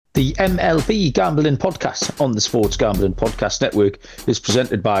The MLB Gambling Podcast on the Sports Gambling Podcast Network is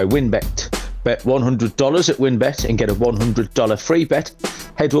presented by WynnBET. Bet $100 at WynnBET and get a $100 free bet.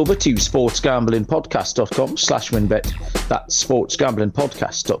 Head over to sportsgamblingpodcast.com/WynnBET. That's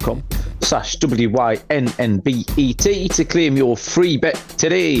sportsgamblingpodcast.com/WYNNBET to claim your free bet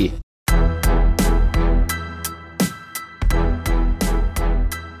today.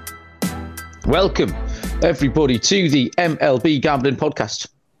 Welcome, everybody, to the MLB Gambling Podcast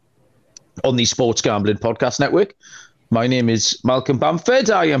on the Sports Gambling Podcast Network. My name is Malcolm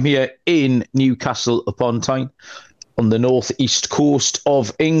Bamford. I am here in Newcastle upon Tyne on the northeast coast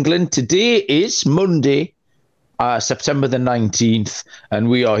of England. Today is Monday, September the 19th, and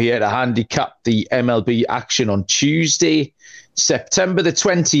we are here to handicap the MLB action on Tuesday, September the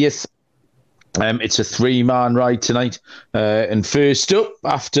 20th. It's a three-man ride tonight. And first up,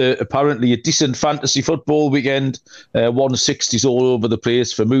 after apparently a decent fantasy football weekend, 160s all over the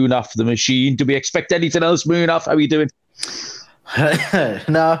place for Munaf the Machine. Do we expect anything else, Munaf? How are you doing?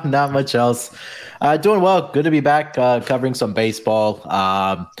 No, not much else. Doing well. Good to be back covering some baseball.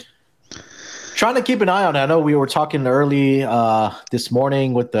 Trying to keep an eye on it. I know we were talking early this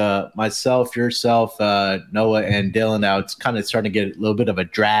morning with myself, yourself, Noah, and Dylan. Now it's kind of starting to get a little bit of a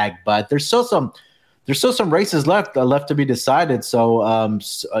drag, but there's still some races left to be decided. So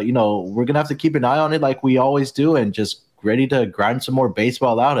we're gonna have to keep an eye on it like we always do, and just ready to grind some more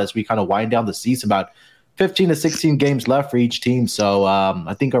baseball out as we kind of wind down the season. About 15 to 16 games left for each team. So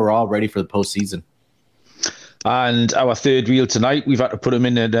I think we're all ready for the postseason. And our third wheel tonight, we've had to put him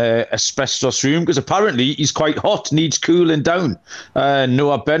in an asbestos room because apparently he's quite hot, needs cooling down.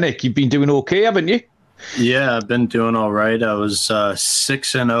 Noah Bennick, you've been doing okay, haven't you? Yeah, I've been doing all right. I was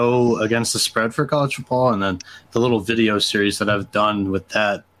 6-0 against the spread for college football, and then the little video series that I've done with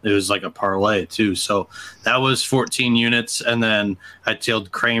that, it was like a parlay too. So that was 14 units, and then I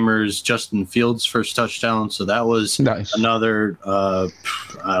tailed Kramer's Justin Fields' first touchdown. So that was nice. Another, I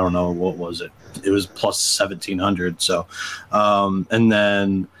don't know, what was it? It was plus 1,700. So, and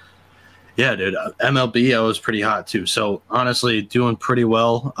then, yeah, dude, MLB, I was pretty hot too. So honestly, doing pretty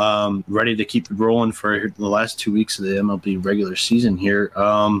well. Ready to keep it rolling for the last 2 weeks of the MLB regular season here.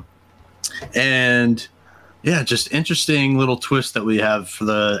 And yeah, just interesting little twist that we have for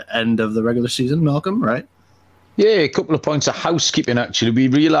the end of the regular season, Malcolm, right? Yeah, a couple of points of housekeeping, actually. We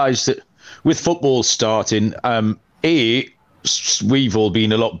realised that with football starting, we've all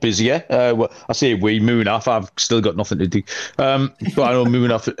been a lot busier. I say we, Munaf, I've still got nothing to do. But I know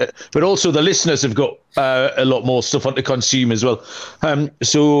Munaf, but also the listeners have got a lot more stuff on to consume as well.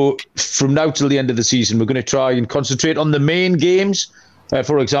 So from now till the end of the season, we're going to try and concentrate on the main games.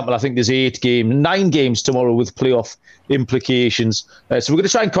 For example, I think there's 9 games tomorrow with playoff implications. So we're going to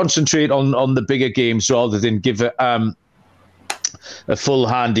try and concentrate on the bigger games rather than give a full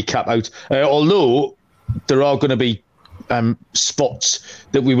handicap out. Although there are going to be spots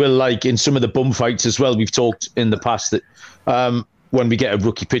that we will like in some of the bum fights as well. We've talked in the past that when we get a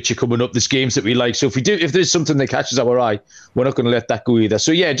rookie pitcher coming up, there's games that we like. So if there's something that catches our eye, we're not going to let that go either.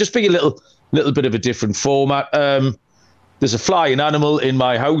 So yeah, just be a little bit of a different format. There's a flying animal in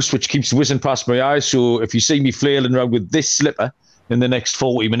my house which keeps whizzing past my eyes. So if you see me flailing around with this slipper in the next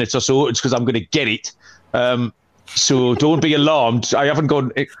 40 minutes or so, it's because I'm going to get it. So don't be alarmed. I haven't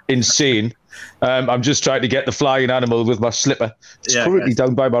gone insane. I'm just trying to get the flying animal with my slipper. It's currently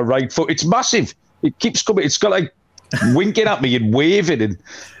down by my right foot. It's massive. It keeps coming. It's got like winking at me and waving, and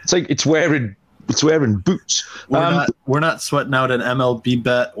it's like it's wearing boots. We're not sweating out an MLB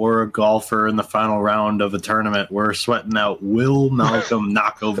bet or a golfer in the final round of a tournament. We're sweating out, will Malcolm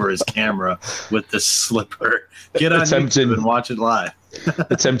knock over his camera with this slipper? Get on YouTube and watch it live.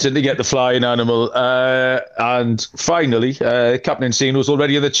 Attempting to get the flying animal. And finally, Captain Insano's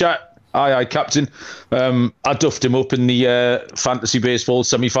already in the chat. Aye, Captain. I duffed him up in the fantasy baseball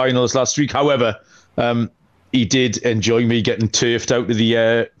semi-finals last week. However, he did enjoy me getting turfed out of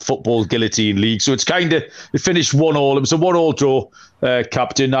the football guillotine league. So it finished 1-1. It was a 1-1 draw,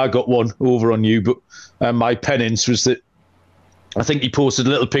 Captain. I got one over on you, but my penance was that I think he posted a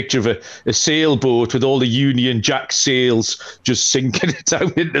little picture of a sailboat with all the Union Jack sails just sinking it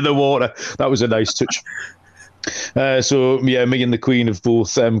down into the water. That was a nice touch. So yeah, me and the Queen have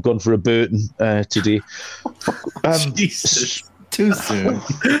both gone for a Burton today. Jesus, too soon.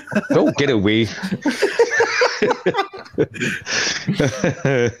 Don't get away.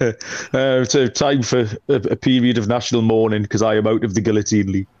 So time for a period of national mourning because I am out of the guillotine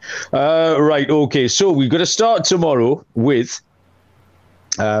league. Right, okay. So we've got to start tomorrow with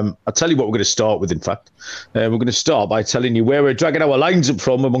I'll tell you what we're going to start with, in fact. We're going to start by telling you where we're dragging our lines up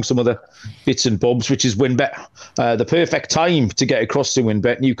from, among some other bits and bobs, which is WinBet. The perfect time to get across to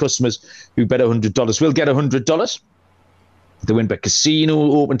WinBet. New customers who bet $100 will get $100. The WinBet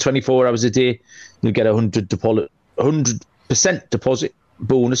Casino open 24 hours a day. You'll get a 100% deposit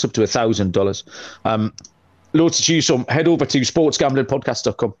bonus up to $1,000. Loads to choose from. Head over to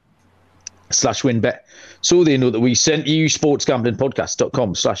sportsgamblingpodcast.com/WinBet so they know that we sent you.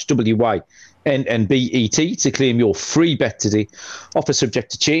 sportsgamblingpodcast.com/WYNNBET to claim your free bet today. Offer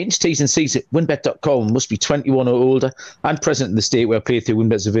subject to change. T's and C's at winbet.com. Must be 21 or older and present in the state where playthrough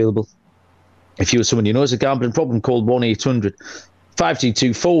WinBet is available. If you or someone you know has a gambling problem, call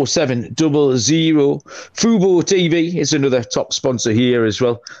 1-800-522-4700. Fubo TV is another top sponsor here as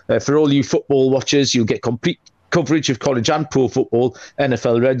well. For all you football watchers, you'll get complete coverage of college and pro football,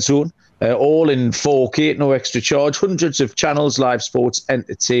 NFL Red Zone, all in 4K, no extra charge, hundreds of channels, live sports,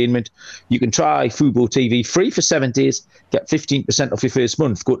 entertainment. You can try Fubo TV free for 7 days. Get 15% off your first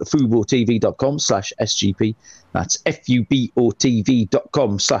month. Go to FuboTV.com/SGP. That's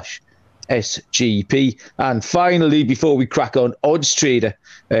FUBOTV.com/SGP. And finally, before we crack on, Odds Trader,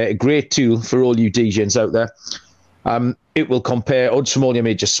 a great tool for all you DJs out there. It will compare odds from all your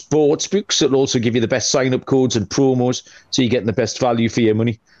major sports books. It'll also give you the best sign-up codes and promos, so you're getting the best value for your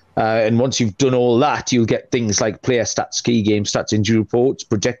money. And once you've done all that, you'll get things like player stats, key game stats, injury reports,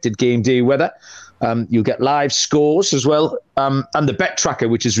 projected game day weather. You'll get live scores as well, and the bet tracker,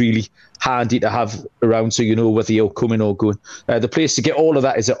 which is really handy to have around so you know whether you're coming or going. The place to get all of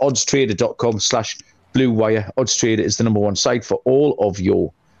that is at oddstrader.com/Blue Wire. Odds Trader is the #1 site for all of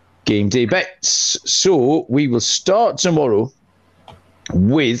your game day bets. So we will start tomorrow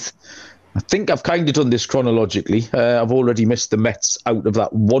with, I think I've kind of done this chronologically. I've already missed the Mets out of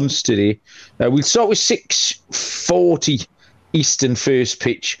that once today. We'll start with 6:40 Eastern first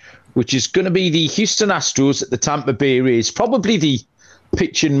pitch, which is going to be the Houston Astros at the Tampa Bay Rays. Probably the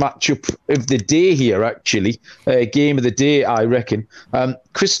pitching matchup of the day here, actually. Game of the day, I reckon.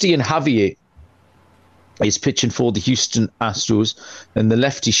 Christian Javier is pitching for the Houston Astros, and the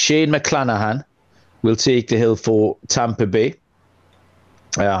lefty Shane McClanahan will take the hill for Tampa Bay.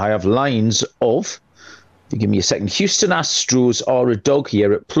 I have lines of, if you give me a second, Houston Astros are a dog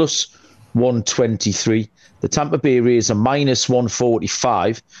here at +123. The Tampa Bay Rays are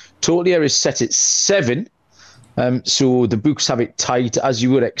 -145. Total here is set at 7. So the books have it tight, as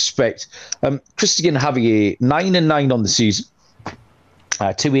you would expect. Christian Javier, 9-9 on the season.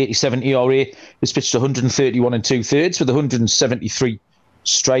 2.87 ERA. Has pitched 131 2/3 with 173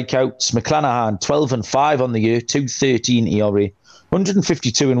 strikeouts. McClanahan, 12-5 on the year, 2.13 ERA.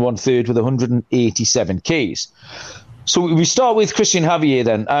 152 1/3 with 187 Ks. So we start with Christian Javier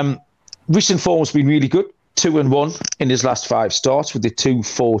then. Recent form has been really good. 2-1 in his last 5 starts with a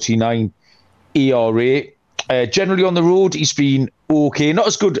 2.49 ERA. Generally on the road, he's been okay. Not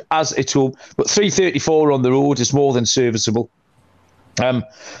as good as at home, but 3.34 on the road is more than serviceable.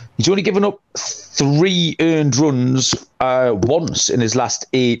 He's only given up 3 earned runs once in his last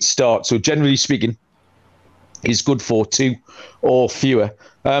 8 starts. So generally speaking, he's good for 2 or fewer.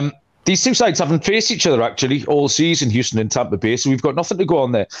 These two sides haven't faced each other actually all season, Houston and Tampa Bay, so we've got nothing to go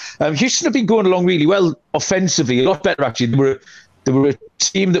on there. Houston have been going along really well offensively, a lot better actually. They were a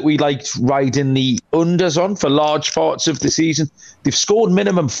team that we liked riding the unders on for large parts of the season. They've scored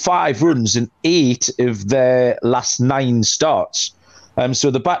minimum 5 runs in 8 of their last 9 starts.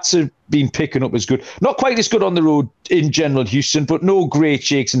 So the bats have been picking up as good. Not quite as good on the road in general, Houston, but no great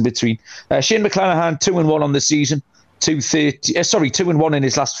shakes in between. Shane McClanahan, 2-1 on the season, 2-1 in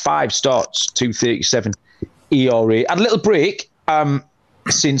his last 5 starts, 2.37 ERA. And a little break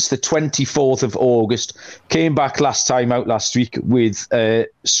since the 24th of August. Came back last time out last week with a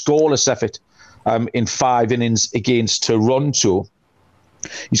scoreless effort in 5 innings against Toronto.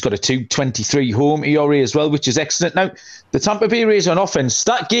 He's got a 2.23 home ERA as well, which is excellent. Now, the Tampa Bay Rays on offense,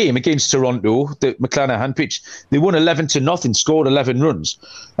 that game against Toronto, the McClanahan pitch, they won 11-0, scored 11 runs.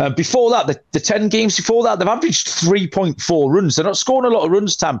 Before that, the 10 games before that, they've averaged 3.4 runs. They're not scoring a lot of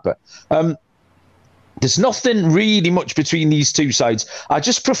runs, Tampa. There's nothing really much between these two sides. I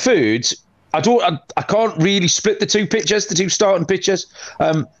just preferred, I can't really split the two pitchers, the two starting pitchers.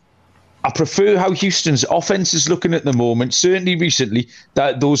 I prefer how Houston's offense is looking at the moment. Certainly recently,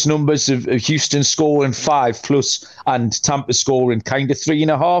 that those numbers of Houston scoring 5+ and Tampa scoring kind of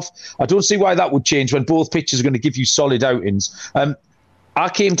 3.5. I don't see why that would change when both pitchers are going to give you solid outings. I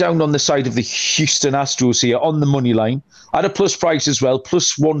came down on the side of the Houston Astros here on the money line. At a plus price as well,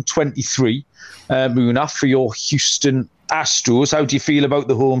 +123. Munaf for your Houston Astros. How do you feel about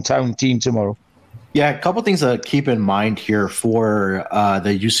the hometown team tomorrow? Yeah, a couple things to keep in mind here for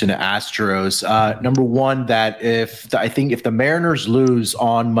the Houston Astros. Number one, that if the Mariners lose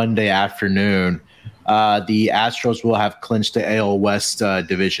on Monday afternoon, the Astros will have clinched the AL West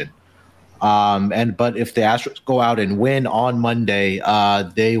division. But if the Astros go out and win on Monday,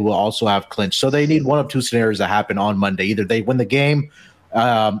 they will also have clinched. So they need one of two scenarios to happen on Monday: either they win the game,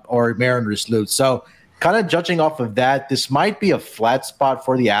 or Mariners lose. So, kind of judging off of that, this might be a flat spot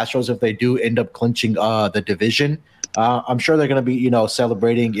for the Astros if they do end up clinching the division. I'm sure they're going to be,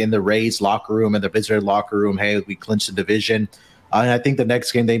 celebrating in the Rays locker room and the visitor locker room. Hey, we clinched the division. And I think the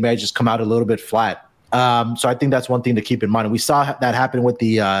next game they may just come out a little bit flat. So I think that's one thing to keep in mind. And we saw that happen with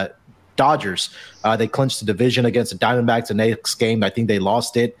the Dodgers. They clinched the division against the Diamondbacks. The next game, I think they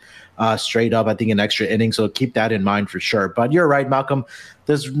lost it straight up, I think, in extra innings. So keep that in mind for sure. But you're right, Malcolm.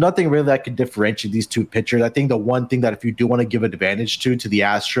 There's nothing really that could differentiate these two pitchers. I think the one thing that if you do want to give advantage to the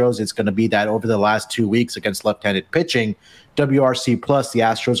Astros, it's going to be that over the last 2 weeks against left-handed pitching, WRC plus, the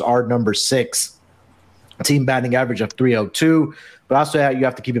Astros are number 6. Team batting average of 302. But also you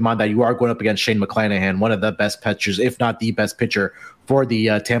have to keep in mind that you are going up against Shane McClanahan, one of the best pitchers, if not the best pitcher for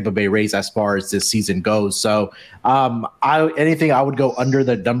the Tampa Bay Rays as far as this season goes. So I would go under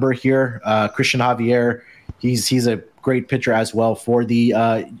the number here. Christian Javier, he's a great pitcher as well for the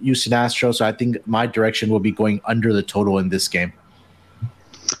Houston Astros. So I think my direction will be going under the total in this game.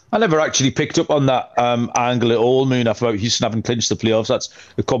 I never actually picked up on that angle at all, Munaf, about Houston having clinched the playoffs. That's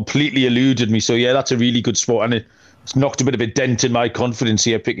completely eluded me. So, yeah, that's a really good spot. And it's knocked a bit of a dent in my confidence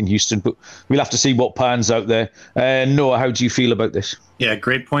here picking Houston. But we'll have to see what pans out there. Noah, how do you feel about this? Yeah,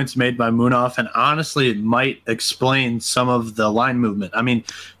 great points made by Munaf. And honestly, it might explain some of the line movement. I mean,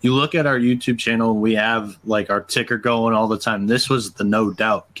 you look at our YouTube channel, we have like our ticker going all the time. This was the no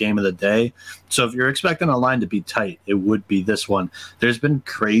doubt game of the day. So if you're expecting a line to be tight, it would be this one. There's been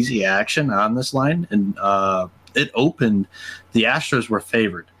crazy action on this line, and it opened. The Astros were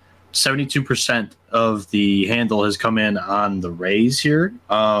favored. 72% of the handle has come in on the Rays here.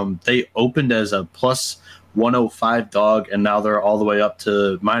 They opened as a plus 105 dog, and now they're all the way up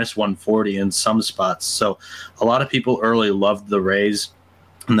to minus 140 in some spots. So a lot of people early loved the Rays,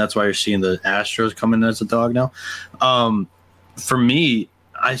 and that's why you're seeing the Astros come in as a dog now. For me,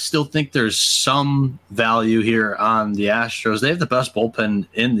 I still think there's some value here on the Astros. They have the best bullpen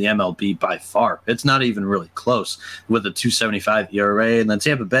in the MLB by far. It's not even really close with a 2.75 ERA. And then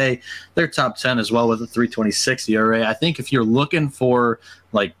Tampa Bay, they're top 10 as well with a 3.26 ERA. I think if you're looking for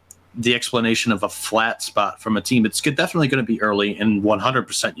like the explanation of a flat spot from a team, it's definitely going to be early, and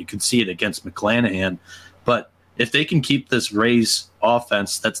 100% you can see it against McClanahan. But if they can keep this Rays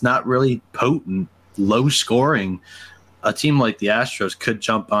offense that's not really potent, low scoring, a team like the Astros could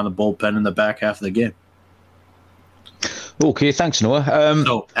jump on the bullpen in the back half of the game. Okay, thanks, Noah.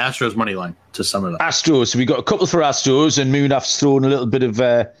 So Astros money line to sum it up. Astros. So we got a couple for Astros, and Munaf's thrown a little bit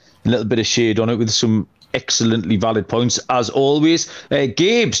of shade on it with some excellently valid points as always.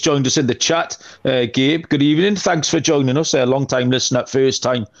 Gabe's joined us in the chat. Gabe, good evening. Thanks for joining us. A long time listener, first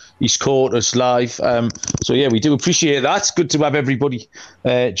time he's caught us live. So yeah, we do appreciate that. It's good to have everybody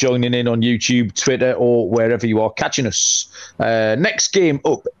joining in on YouTube, Twitter, or wherever you are catching us. Next game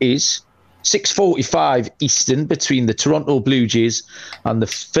up is 6:45 Eastern between the Toronto Blue Jays and the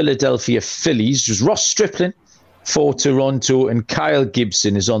Philadelphia Phillies. There's Ross Stripling for Toronto, and Kyle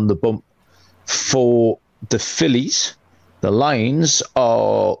Gibson is on the bump for the Phillies. The lines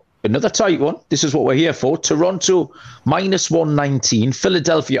are another tight one. This is what we're here for. Toronto minus 119.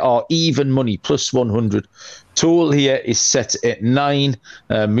 Philadelphia are even money plus 100. Total here is set at 9.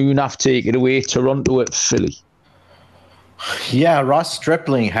 Munaf, take it away. Toronto at Philly. Yeah, Ross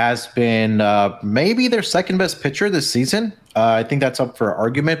Stripling has been maybe their second best pitcher this season. I think that's up for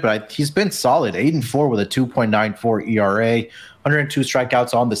argument, but he's been solid. 8-4 with a 2.94 ERA, 102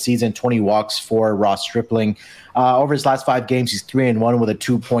 strikeouts on the season, 20 walks for Ross Stripling. Over his last 5 games, he's 3-1 with a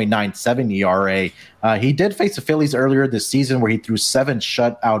 2.97 ERA. He did face the Phillies earlier this season where he threw 7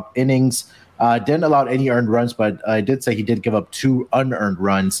 shutout innings. Didn't allow any earned runs, but I did say he did give up 2 unearned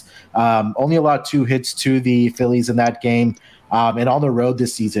runs. Only allowed 2 hits to the Phillies in that game. And on the road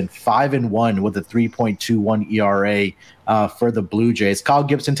this season, 5-1 with a 3.21 ERA for the Blue Jays. Kyle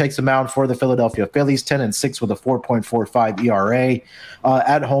Gibson takes the mound for the Philadelphia Phillies, 10-6 with a 4.45 ERA.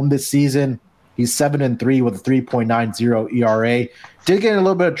 At home this season, he's 7-3 with a 3.90 ERA. Did get in a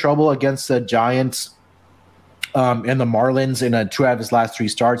little bit of trouble against the Giants and the Marlins in 2 out of his last 3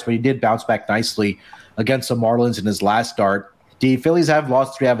 starts, but he did bounce back nicely against the Marlins in his last start. The Phillies have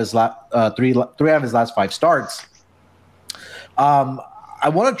lost 3 out of his last 5 starts. I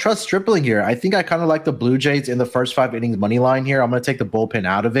want to trust Stripling here. I think I kind of like the Blue Jays in the first 5 innings money line here. I'm going to take the bullpen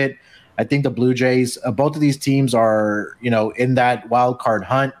out of it. I think the Blue Jays, both of these teams are, in that wild card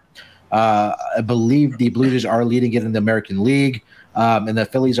hunt. I believe the Blue Jays are leading it in the American League, and the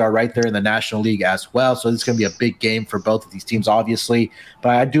Phillies are right there in the National League as well. So it's going to be a big game for both of these teams, obviously.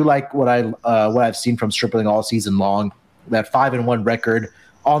 But I do like what I've seen from Stripling all season long. That 5-1 record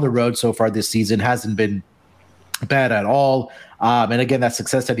on the road so far this season hasn't been bad at all. And again, that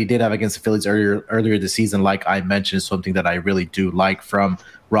success that he did have against the Phillies earlier this season, like I mentioned, is something that I really do like from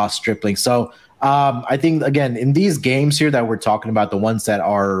Ross Stripling. So I think, again, in these games here that we're talking about, the ones that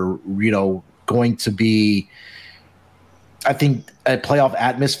are, going to be, I think, a playoff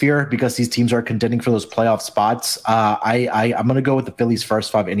atmosphere because these teams are contending for those playoff spots. I'm going to go with the Phillies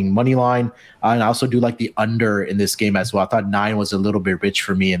first 5 inning money line. And I also do like the under in this game as well. I thought 9 was a little bit rich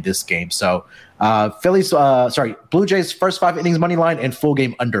for me in this game. So Blue Jays first 5 innings money line and full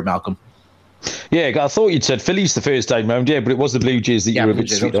game under, Malcolm. Yeah, I thought you'd said Phillies the first time round, but it was the Blue Jays that you were a bit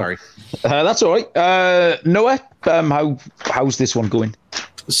sweet. Sorry. That's all right. Noah, how's this one going?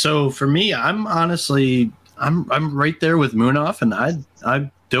 So for me, I'm honestly, I'm right there with Munaf, and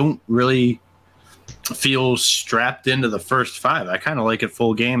I don't really feel strapped into the first 5. I kind of like it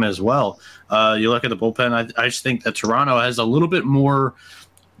full game as well. You look at the bullpen, I just think that Toronto has a little bit more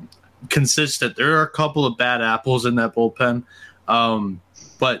consistent. There are a couple of bad apples in that bullpen.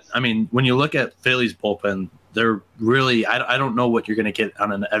 But, I mean, when you look at Philly's bullpen, they're really – I don't know what you're going to get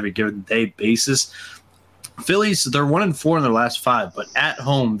on an every given day basis. Phillies, they're 1-4 in their last 5, but at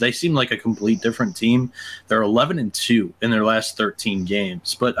home, they seem like a complete different team. They're 11-2 in their last 13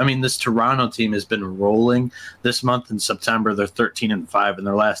 games. But, I mean, this Toronto team has been rolling this month in September. They're 13-5 in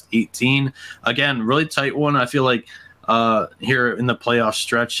their last 18. Again, really tight one. I feel like here in the playoff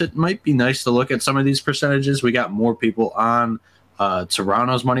stretch, it might be nice to look at some of these percentages. We got more people on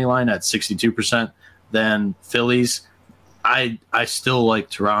Toronto's money line at 62% than Phillies. I still like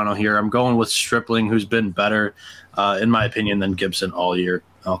Toronto here. I'm going with Stripling, who's been better, in my opinion, than Gibson all year.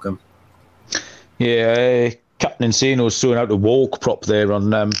 Malcolm. Yeah, Captain Insano's throwing out a walk prop there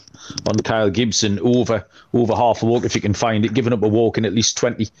on Kyle Gibson over half a walk if you can find it, giving up a walk in at least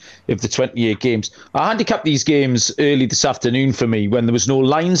 20 of the 28 games. I handicapped these games early this afternoon for me when there was no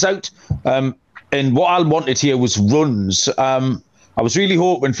lines out, and what I wanted here was runs. I was really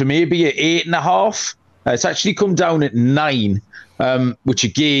hoping for maybe an 8.5. It's actually come down at 9, which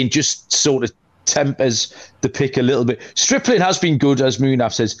again just sort of tempers the pick a little bit. Stripling has been good, as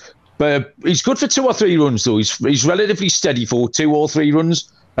Munaf says, but he's good for 2 or 3 runs though. He's relatively steady for 2 or 3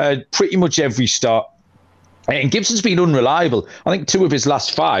 runs, pretty much every start. And Gibson's been unreliable. I think 2 of his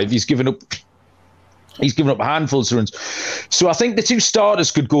last 5, he's given up handfuls of runs. So I think the 2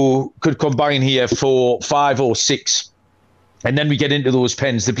 starters could combine here for 5 or 6. And then we get into those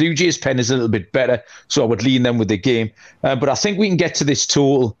pens. The Blue Jays pen is a little bit better, so I would lean them with the game. But I think we can get to this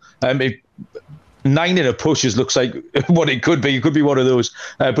total. 9 in a pushes looks like what it could be. It could be one of those.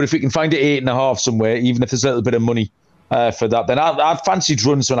 But if we can find it 8.5 somewhere, even if there's a little bit of money for that, then I fancied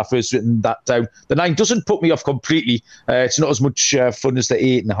runs when I first written that down. The 9 doesn't put me off completely. It's not as much fun as the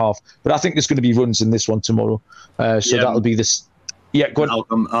 8.5. But I think there's going to be runs in this one tomorrow. That'll be this. Yeah, go ahead.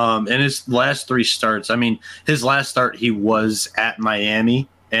 Malcolm. In his last 3 starts, I mean, his last start, he was at Miami,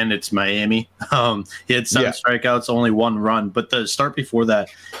 and it's Miami. He had 7 strikeouts, only 1 run. But the start before that,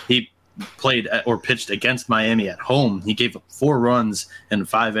 he played or pitched against Miami at home. He gave up 4 runs in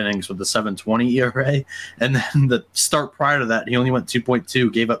 5 innings with a 7.20 ERA. And then the start prior to that, he only went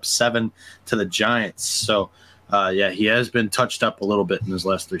 2.2, gave up 7 to the Giants. So, he has been touched up a little bit in his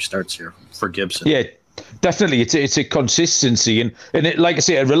last 3 starts here for Gibson. Yeah. Definitely, it's a consistency and it, like I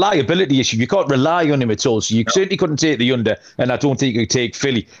say, a reliability issue. You can't rely on him at all. So you certainly couldn't take the under, and I don't think you could take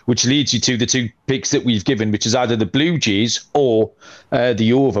Philly, which leads you to the 2 picks that we've given, which is either the Blue Jays or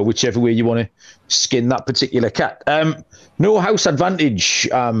the over, whichever way you want to skin that particular cat. No House Advantage,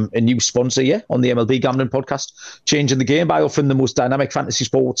 a new sponsor on the MLB Gambling Podcast, changing the game by offering the most dynamic fantasy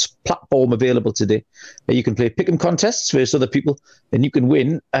sports platform available today. You can play pick'em contests versus other people, and you can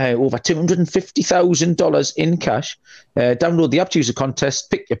win over $250,000 in cash. Download the app, choose a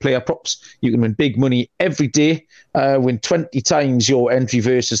contest, pick your player props. You can win big money every day. Win 20 times your entry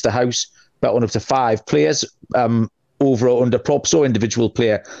versus the house. Bet on up to 5 players. Over or under props or individual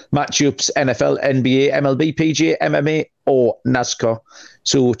player matchups, NFL, NBA, MLB, PGA, MMA, or NASCAR.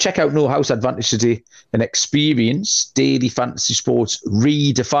 So check out No House Advantage today and experience daily fantasy sports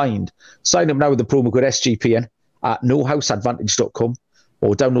redefined. Sign up now with the promo code SGPN at nohouseadvantage.com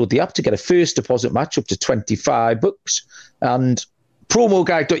or download the app to get a first deposit match up to $25. And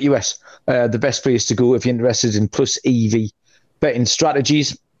promoguide.us, the best place to go if you're interested in plus EV betting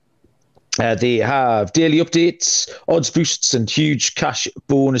strategies. They have daily updates, odds boosts, and huge cash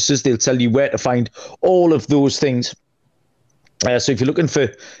bonuses. They'll tell you where to find all of those things. So if you're looking for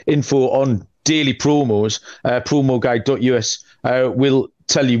info on daily promos, promoguide.us will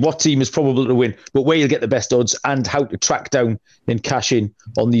tell you what team is probable to win, but where you'll get the best odds and how to track down and cash in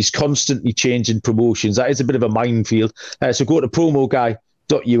on these constantly changing promotions. That is a bit of a minefield. So go to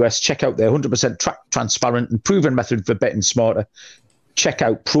promoguide.us, check out their 100% transparent and proven method for betting smarter. Check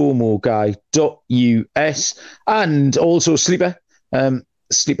out promoguide.us and also Sleeper.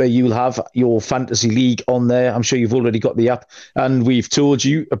 Sleeper, you'll have your fantasy league on there. I'm sure you've already got the app, and we've told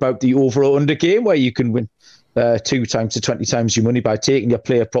you about the overall under game where you can win 2 times to 20 times your money by taking your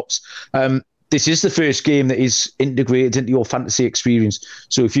player props. This is the first game that is integrated into your fantasy experience.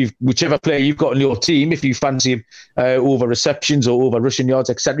 So if whichever player you've got on your team, if you fancy him over receptions or over rushing yards,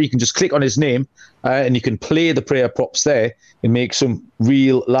 etc., you can just click on his name and you can play the player props there and make some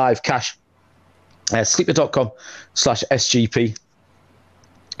real live cash. Sleeper.com/SGP.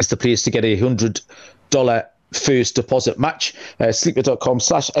 It's the place to get a $100 first deposit match.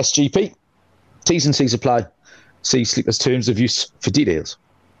 Sleeper.com/SGP. T's and C's apply. See Sleeper's terms of use for details.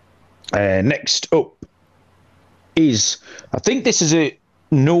 Next up is, I think this is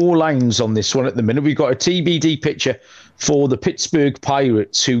no lines on this one at the minute. We've got a TBD picture for the Pittsburgh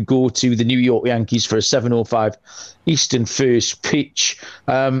Pirates, who go to the New York Yankees for a 7:05 Eastern first pitch.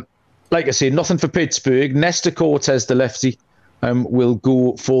 Like I say, nothing for Pittsburgh. Nestor Cortez, the lefty, will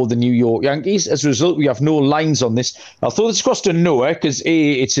go for the New York Yankees. As a result, we have no lines on this. I'll throw this across to Noah because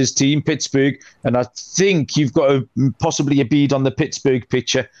it's his team, Pittsburgh, and I think you've got possibly a bead on the Pittsburgh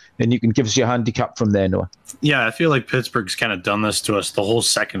picture, and you can give us your handicap from there, Noah. Yeah, I feel like Pittsburgh's kind of done this to us the whole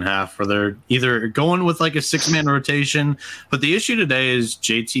second half, where they're either going with like a 6-man rotation, but the issue today is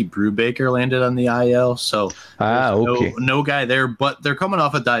JT Brubaker landed on the IL, so no guy there, but they're coming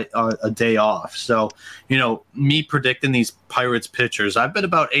off a day off. So, me predicting these Pirates pitchers, I've been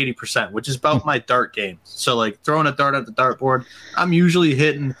about 80%, which is about my dart game. So, like throwing a dart at the dartboard, I'm usually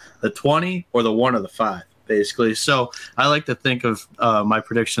hitting the 20 or the 1 or the 5. Basically. So I like to think of my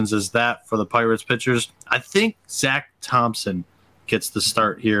predictions as that for the Pirates pitchers. I think Zach Thompson gets the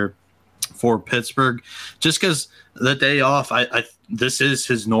start here for Pittsburgh, just because the day off, this is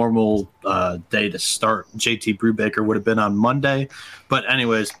his normal day to start. JT Brubaker would have been on Monday. But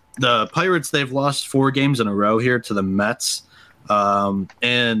anyways, the Pirates, they've lost 4 games in a row here to the Mets.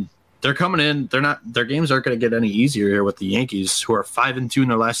 And they're coming in. Their games aren't going to get any easier here with the Yankees, who are 5-2 in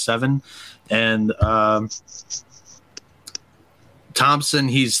their last 7. And Thompson,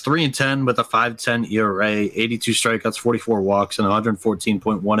 he's 3-10 with a 5.10 ERA, 82 strikeouts, 44 walks, and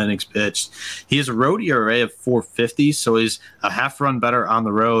 114.1 innings pitched. He has a road ERA of 4.50, so he's a half run better on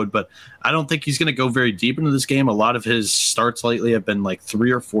the road. But I don't think he's going to go very deep into this game. A lot of his starts lately have been like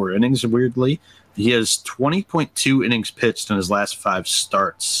 3 or 4 innings, weirdly. He has 20.2 innings pitched in his last 5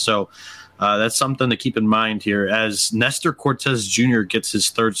 starts. So that's something to keep in mind here. As Nestor Cortez Jr. gets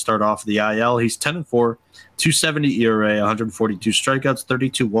his 3rd start off the IL, he's 10-4, 2.70 ERA, 142 strikeouts,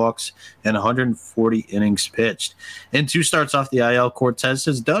 32 walks, and 140 innings pitched. In 2 starts off the IL, Cortez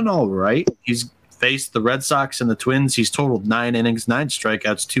has done all right. He's faced the Red Sox and the Twins. He's totaled 9 innings, 9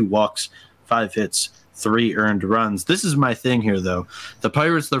 strikeouts, 2 walks, 5 hits, 3 earned runs. This is my thing here, though. The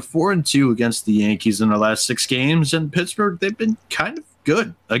Pirates, they're 4-2 against the Yankees in their last 6 games, and Pittsburgh, they've been kind of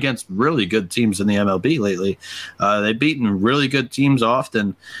good against really good teams in the MLB lately. They've beaten really good teams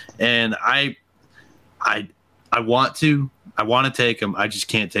often, and I want to take them. I just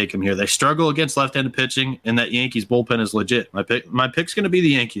can't take them here. They struggle against left-handed pitching, and that Yankees bullpen is legit. My pick's going to be the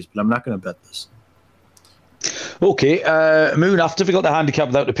Yankees, but I'm not going to bet this. Okay, Moon, I've difficult to handicap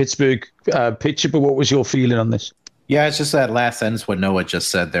without the Pittsburgh pitcher, but what was your feeling on this? Yeah, it's just that last sentence what Noah just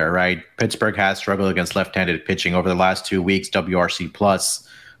said there, right? Pittsburgh has struggled against left-handed pitching over the last 2 weeks, WRC plus.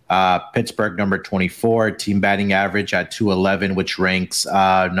 Pittsburgh, number 24, team batting average at .211, which ranks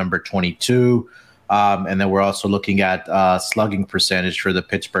number 22. And then we're also looking at slugging percentage for the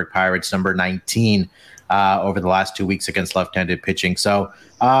Pittsburgh Pirates, number 19, over the last 2 weeks against left-handed pitching. So,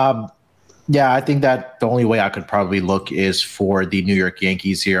 yeah, I think that the only way I could probably look is for the New York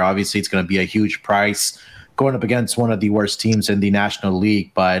Yankees here. Obviously, it's going to be a huge price going up against one of the worst teams in the National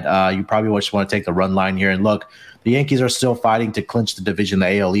League, but you probably just want to take the run line here. And look, the Yankees are still fighting to clinch the division,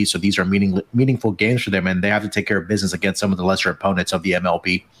 the AL East, so these are meaningful games for them, and they have to take care of business against some of the lesser opponents of the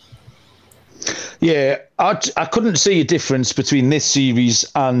MLB. Yeah, I couldn't see a difference between this series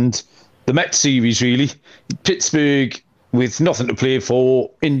and the Mets series, really. Pittsburgh with nothing to play for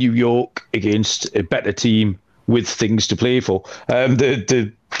in New York against a better team with things to play for.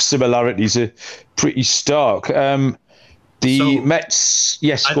 The similarities are pretty stark. The Mets,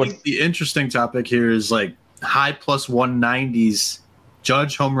 yes. I think the interesting topic here is like high plus 190s.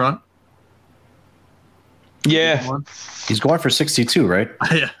 Judge home run. Yeah, he's going for 62, right?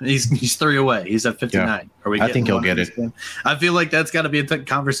 Yeah, he's 3 away. He's at 59. Yeah. I think he'll get it. Game? I feel like that's got to be a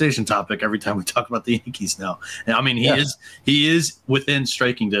conversation topic every time we talk about the Yankees now. And I mean, he is within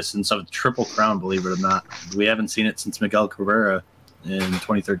striking distance of a triple crown, believe it or not. We haven't seen it since Miguel Cabrera in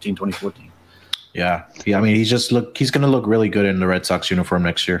 2013, 2014. Yeah. I mean, he's going to look really good in the Red Sox uniform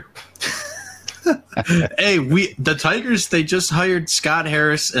next year. Hey, the Tigers, they just hired Scott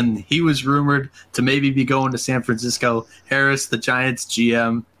Harris, and he was rumored to maybe be going to San Francisco. Harris, the Giants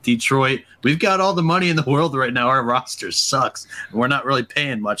GM, Detroit. We've got all the money in the world right now. Our roster sucks. We're not really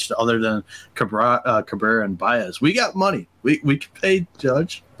paying much other than Cabrera and Baez. We got money. We can pay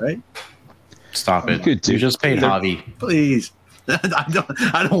Judge, right? Stop it. You just paid Javi. Please.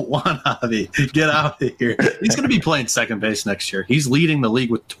 I don't want Javi. Get out of here. He's going to be playing second base next year. He's leading the league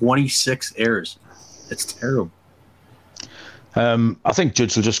with 26 errors. It's terrible. I think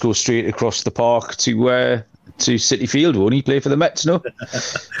Judge will just go straight across the park to Citi Field, won't he? Play for the Mets, no?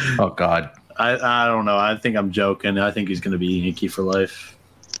 Oh, God. I don't know. I think I'm joking. I think he's going to be Yankee for life.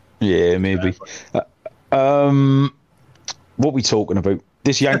 Yeah, maybe. What are we talking about?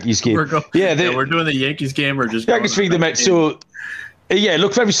 This Yankees game. We're doing the Yankees game or just Yankees v the Mets. So, yeah,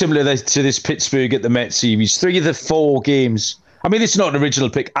 look very similar to this Pittsburgh at the Mets series. 3 of the 4 games. I mean, it's not an original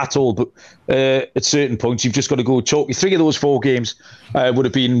pick at all, but at certain points, you've just got to go chalky. 3 of those 4 games would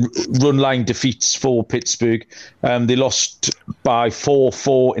have been run line defeats for Pittsburgh. They lost by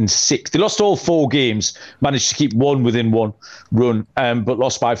 4-4 and 6. They lost all 4 games, managed to keep one within one run, but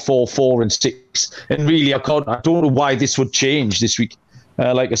lost by 4-4 and 6. And really, I don't know why this would change this week.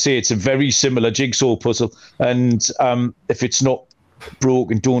 Like I say, it's a very similar jigsaw puzzle. And if it's not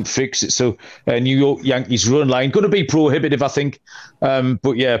broken, don't fix it. So New York Yankees run line going to be prohibitive, I think.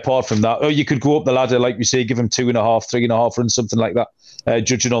 But yeah, apart from that, you could go up the ladder, like we say, give them 2.5, 3.5 runs, something like that,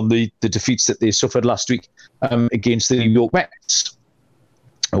 judging on the defeats that they suffered last week against the New York Mets.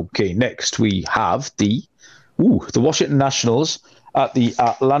 Okay, next we have the Washington Nationals at the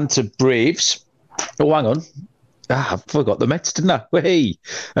Atlanta Braves. Oh, hang on. I forgot the Mets, didn't I? Well, hey,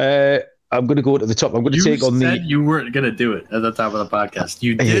 I'm going to go to the top. I'm going to take on the... You weren't going to do it at the top of the podcast.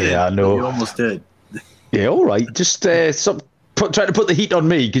 You did. Yeah, I know. You almost did. Yeah, all right. Just stop trying to put the heat on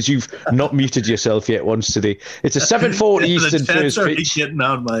me because you've not muted yourself yet once today. It's a 7:40 Eastern first pitch. Getting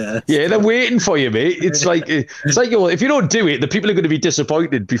on my ass. Yeah, they're waiting for you, mate. It's like if you don't do it, the people are going to be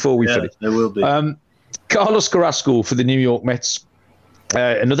disappointed before we finish. They will be. Carlos Carrasco for the New York Mets.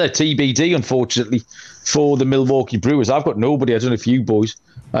 Another TBD, unfortunately, for the Milwaukee Brewers. I've got nobody. I don't know if you boys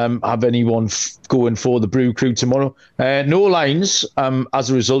have anyone going for the Brew Crew tomorrow. No lines as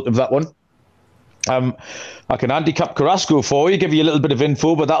a result of that one. I can handicap Carrasco for you, give you a little bit of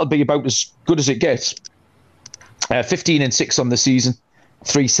info, but that'll be about as good as it gets. 15-6 on the season,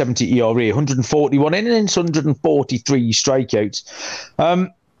 3.70 ERA, 141 innings, 143 strikeouts.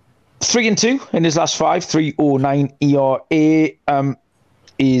 3-2 in his last 5, 3.09 ERA.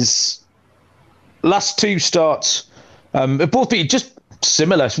 His last 2 starts have both been just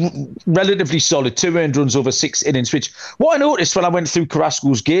similar, relatively solid, 2 earned runs over 6 innings, which what I noticed when I went through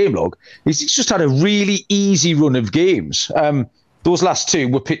Carrasco's game log is he's just had a really easy run of games. Those last 2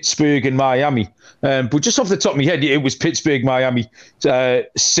 were Pittsburgh and Miami. But just off the top of my head, it was Pittsburgh, Miami,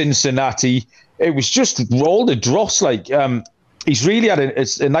 Cincinnati. It was just all the dross. He's really had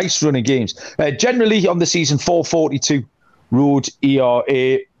a nice run of games. Generally on the season, 4.42 road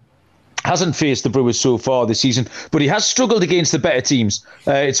ERA. Hasn't faced the Brewers so far this season, but he has struggled against the better teams.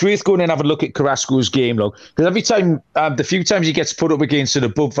 It's worth going and have a look at Carrasco's game log, because every time, the few times he gets put up against an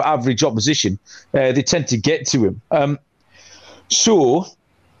above average opposition, they tend to get to him. So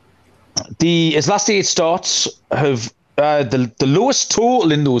his last 8 starts have the lowest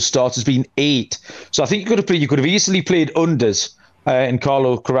total in those starts has been 8. So I think you could have easily played unders in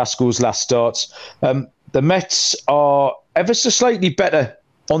Carlos Carrasco's last starts. The Mets are ever so slightly better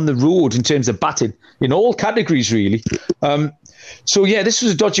on the road in terms of batting in all categories, really. So yeah, this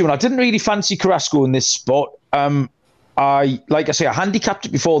was a dodgy one. I didn't really fancy Carrasco in this spot. I handicapped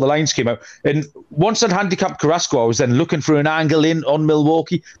it before the lines came out, and once I'd handicapped Carrasco, I was then looking for an angle in on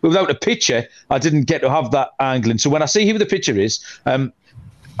Milwaukee, but without a pitcher, I didn't get to have that angle in. So when I see who the pitcher is,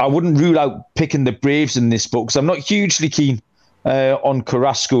 I wouldn't rule out picking the Braves in this book, because I'm not hugely keen on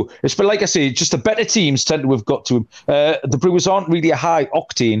Carrasco. But like I say, just the better teams tend to have got to him. The Brewers aren't really a high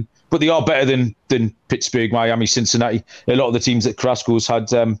octane, but they are better than Pittsburgh, Miami, Cincinnati. A lot of the teams that Carrasco's had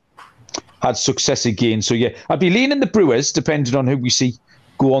success against. So yeah, I'd be leaning the Brewers, depending on who we see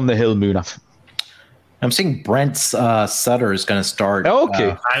go on the hill, Munaf. I'm seeing Brent Sutter is going to start.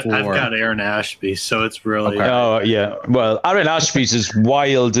 Okay. I've got Aaron Ashby, so it's really. Okay. Oh yeah, well, Aaron Ashby's as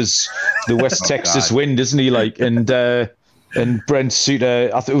wild as the West Texas wind, isn't he? Like, and Brent Suter,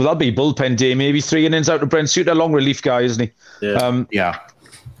 I think that'll be bullpen day, maybe 3 innings out of Brent Suter, long relief guy, isn't he? Yeah. Yeah.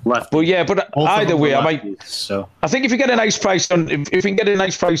 Left. But either way, I might. So I think if you get a nice price on, if we can get a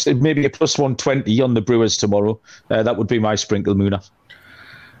nice price, maybe a plus 120 on the Brewers tomorrow, that would be my sprinkle, Munaf.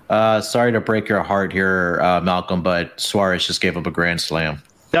 Sorry to break your heart here, Malcolm, but Suarez just gave up a grand slam.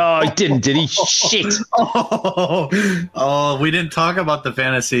 No, he didn't, did he? Shit. Oh, we didn't talk about the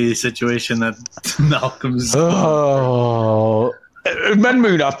fantasy situation that Malcolm's. Oh. Man,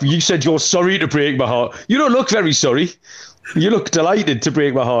 Munaf, you said you're sorry to break my heart. You don't look very sorry. You look delighted to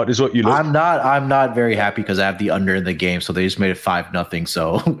break my heart, is what you look. I'm not very happy because I have the under in the game, so they just made it 5-0.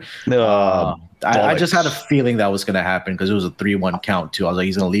 So I just had a feeling that was going to happen because it was a 3-1 count too. I was like,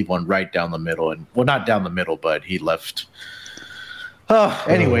 he's going to leave one right down the middle, and well, not down the middle, but he left.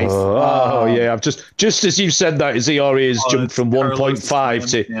 Anyways. Yeah. I've just as you said that, his ERA has jumped from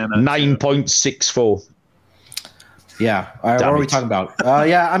 1.5 to 9.64. Yeah. What are we talking about?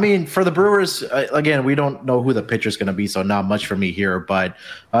 I mean, for the Brewers, again, we don't know who the pitcher's going to be, so not much for me here. But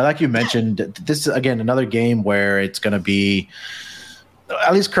like you mentioned, this is, again, another game where it's going to be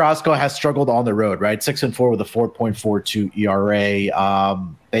at least Carrasco has struggled on the road, right? 6-4 with a 4.42 ERA.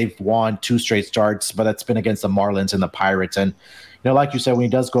 They've won 2 straight starts, but that's been against the Marlins and the Pirates. And, like you said, when he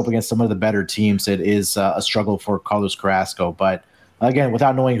does go up against some of the better teams, it is a struggle for Carlos Carrasco. But again,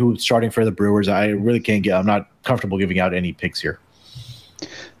 without knowing who's starting for the Brewers, I really I'm not comfortable giving out any picks here.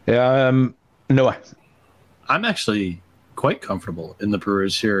 Yeah, Noah. I'm actually quite comfortable in the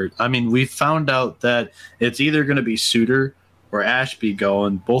Brewers here. I mean, we found out that it's either going to be Suter or Ashby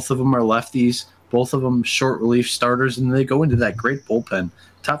going. Both of them are lefties, both of them short relief starters, and they go into that great bullpen,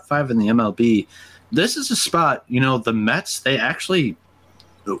 top 5 in the MLB. This is a spot, the Mets, they actually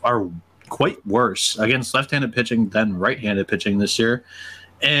are quite worse against left-handed pitching than right-handed pitching this year.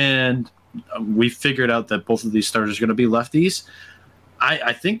 And we figured out that both of these starters are going to be lefties.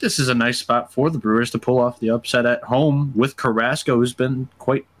 I think this is a nice spot for the Brewers to pull off the upset at home with Carrasco, who's been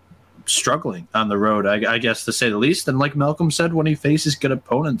quite struggling on the road, I guess, to say the least. And like Malcolm said, when he faces good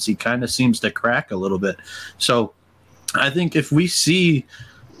opponents, he kind of seems to crack a little bit. So I think if we see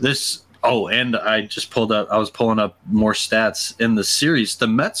this... Oh, and I was pulling up more stats in the series. The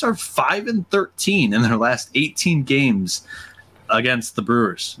Mets are 5-13 in their last 18 games against the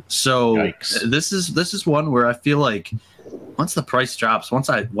Brewers. So Yikes. This is one where I feel like once the price drops, once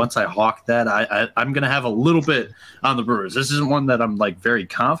I hawk that, I'm going to have a little bit on the Brewers. This isn't one that I'm like very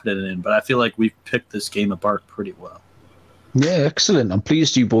confident in, but I feel like we've picked this game apart pretty well. Yeah, excellent. I'm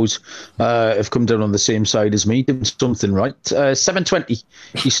pleased you boys have come down on the same side as me, doing something right. 7:20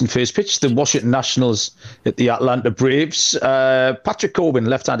 Eastern first pitch. The Washington Nationals at the Atlanta Braves. Patrick Corbin,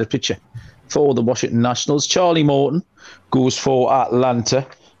 left-handed pitcher for the Washington Nationals. Charlie Morton goes for Atlanta.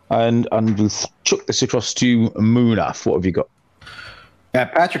 And we'll chuck this across to Munaf. What have you got? Yeah,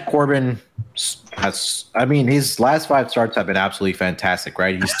 Patrick Corbin his last 5 starts have been absolutely fantastic,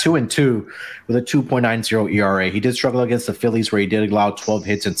 right? He's 2-2 with a 2.90 ERA. He did struggle against the Phillies where he did allow 12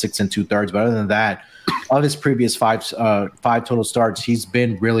 hits and 6 2/3. But other than that, of his previous five total starts, he's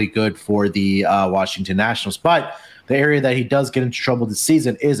been really good for the Washington Nationals. But the area that he does get into trouble this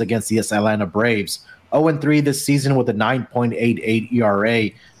season is against the Atlanta Braves. 0-3 this season with a 9.88 ERA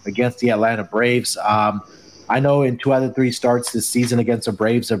against the Atlanta Braves. I know in 2 out of 3 starts this season against the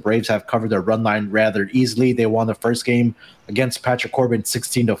Braves have covered their run line rather easily. They won the first game against Patrick Corbin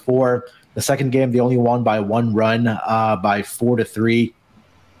 16-4. The second game, they only won by 1 run by 4-3.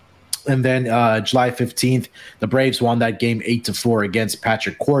 And then July 15th, the Braves won that game 8-4 against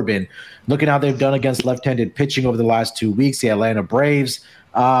Patrick Corbin. Looking how they've done against left-handed pitching over the last 2 weeks, the Atlanta Braves,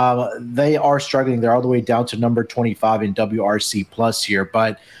 they are struggling. They're all the way down to number 25 in WRC plus here.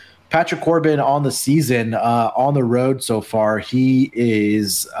 But Patrick Corbin on the season, on the road so far, he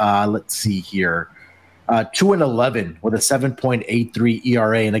is, 2-11 with a 7.83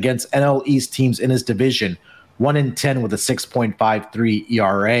 ERA. And against NL East teams in his division, 1-10 with a 6.53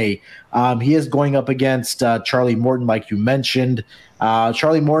 ERA. He is going up against Charlie Morton, like you mentioned.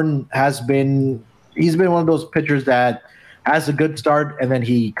 Charlie Morton he's been one of those pitchers that has a good start, and then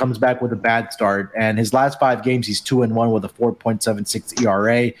he comes back with a bad start. And his last 5 games, he's 2-1 with a 4.76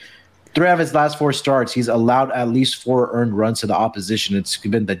 ERA. 3 out of his last 4 starts, he's allowed at least 4 earned runs to the opposition. It's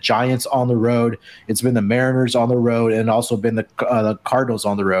been the Giants on the road, it's been the Mariners on the road, and also been the Cardinals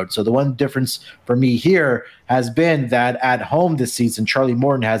on the road. So the one difference for me here has been that at home this season, Charlie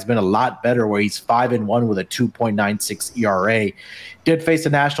Morton has been a lot better, where he's 5-1 with a 2.96 ERA. Did face the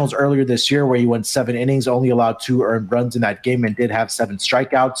Nationals earlier this year, where he went 7 innings, only allowed 2 earned runs in that game, and did have 7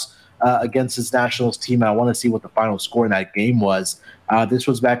 strikeouts against his Nationals team. And I want to see what the final score in that game was. This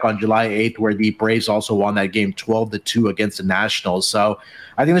was back on July 8th, where the Braves also won that game 12-2 against the Nationals. So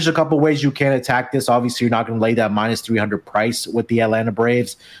I think there's a couple ways you can attack this. Obviously, you're not going to lay that minus 300 price with the Atlanta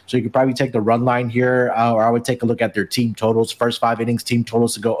Braves. So you could probably take the run line here, or I would take a look at their team totals, first 5 innings team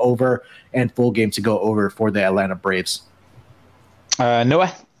totals to go over, and full game to go over for the Atlanta Braves.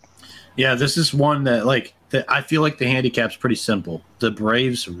 Noah? Yeah, this is one that, I feel like the handicap's pretty simple. The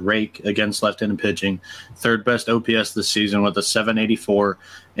Braves rake against left-handed pitching, 3rd best OPS this season with a 784,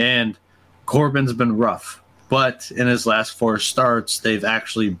 and Corbin's been rough. But in his last 4 starts, they've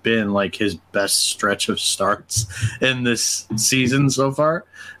actually been his best stretch of starts in this season so far.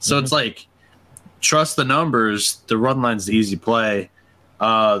 So it's trust the numbers. The run line's the easy play.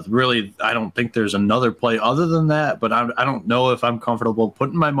 Really, I don't think there's another play other than that, but I don't know if I'm comfortable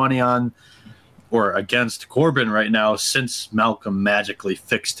putting my money on or against Corbin right now, since Malcolm magically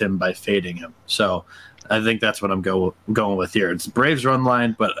fixed him by fading him. So I think that's what I'm going with here. It's Braves run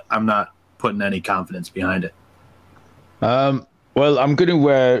line, but I'm not putting any confidence behind it. Well, I'm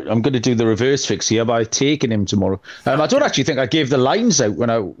going to do the reverse fix here by taking him tomorrow. I don't actually think I gave the lines out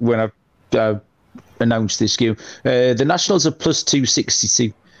when I announced this game. The Nationals are plus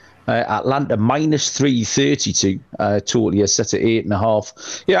 262. Atlanta minus 332. Totally is set at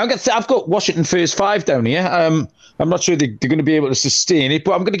 8.5. Yeah, I've got Washington first 5 down here. I'm not sure they're going to be able to sustain it,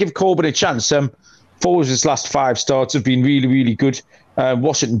 but I'm going to give Corbin a chance. 4 of his last 5 starts have been really, really good.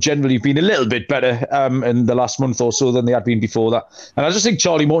 Washington generally have been a little bit better in the last month or so than they had been before that. And I just think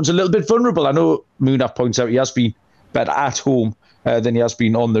Charlie Morton's a little bit vulnerable. I know Munaf points out he has been better at home than he has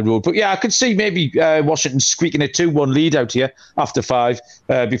been on the road. But yeah, I could see maybe Washington squeaking a 2-1 lead out here after 5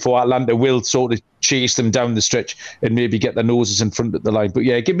 before Atlanta will sort of chase them down the stretch and maybe get their noses in front of the line. But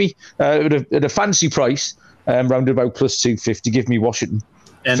yeah, give me at a fancy price, round about plus 250, give me Washington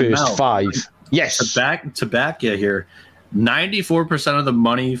and first Mel, 5. Yes. To back you here, 94% of the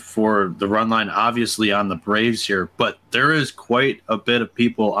money for the run line, obviously on the Braves here, but there is quite a bit of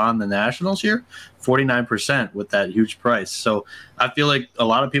people on the Nationals here, 49% with that huge price. So I feel like a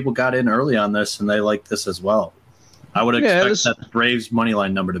lot of people got in early on this and they like this as well. I would expect that Braves money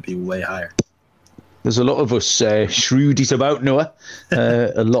line number to be way higher. There's a lot of us shrewd it about, Noah.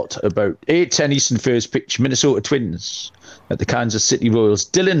 A lot about 8:10 Eastern first pitch, Minnesota Twins at the Kansas City Royals.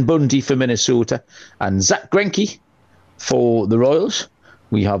 Dylan Bundy for Minnesota and Zach Greinke for the Royals.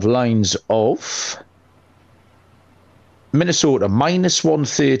 We have lines of Minnesota minus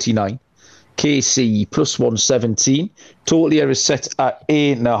 139, KC plus 117. Total here is set at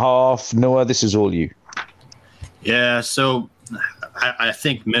 8.5. Noah, this is all you. Yeah, so I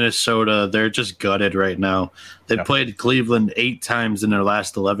think Minnesota, they're just gutted right now. They've played Cleveland 8 times in their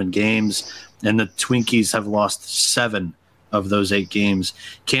last 11 games, and the Twinkies have lost 7 of those 8 games.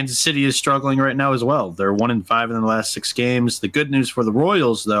 Kansas City is struggling right now as well. They're 1-5 in their last 6 games. The good news for the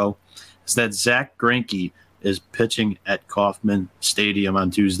Royals, though, is that Zach Greinke is pitching at Kauffman Stadium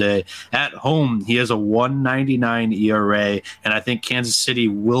on Tuesday. At home, he has a 1.99 ERA, and I think Kansas City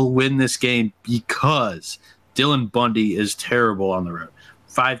will win this game because Dylan Bundy is terrible on the road.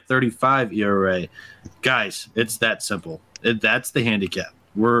 5.35 ERA. Guys, it's that simple. That's the handicap.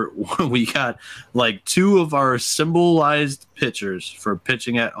 We got 2 of our symbolized pitchers for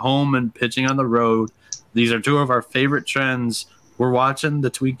pitching at home and pitching on the road. These are 2 of our favorite trends. We're watching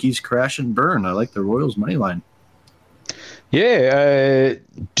the Twinkies crash and burn. I like the Royals money line. Yeah,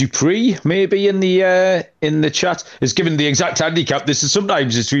 Dupree maybe in the chat is given the exact handicap. This is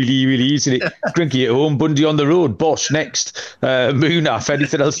sometimes it's really, really easy. Greinke at home, Bundy on the road, Bosch next, Munaf.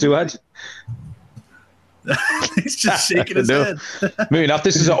 Anything else to add? He's just shaking his head. Munaf,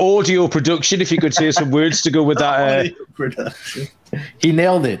 this is an audio production. If you could say some words to go with that. He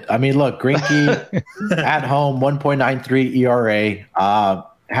nailed it. I mean, look, Greinke at home, 1.93 ERA.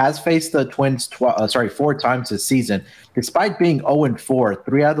 Has faced the Twins 4 times this season. Despite being 0-4,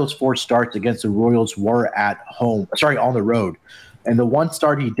 3 out of those 4 starts against the Royals were at home. On the road. And the one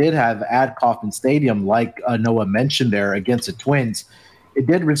start he did have at Kauffman Stadium, like Noah mentioned there, against the Twins, it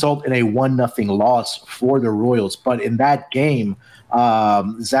did result in a 1-0 loss for the Royals. But in that game,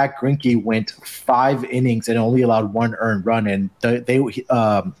 Zach Greinke went 5 innings and only allowed 1 earned run, and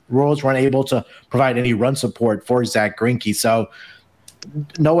the Royals weren't able to provide any run support for Zach Greinke. So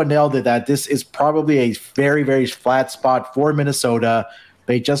Noah nailed it that this is probably a very, very flat spot for Minnesota.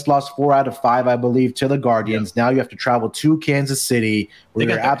 They just lost 4 out of 5, I believe, to the Guardians. Now you have to travel to Kansas City. They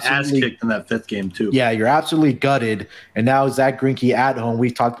got their ass kicked in that 5th game, too. Yeah, you're absolutely gutted. And now Zach Greinke at home.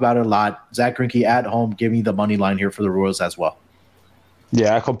 We've talked about it a lot. Zach Greinke at home. Give me the money line here for the Royals as well.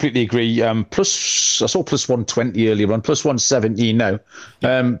 Yeah, I completely agree. Plus, I saw plus 120 earlier on, plus 117 now.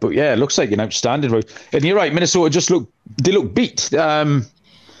 But yeah, it looks like an outstanding road. And you're right, Minnesota they look beat.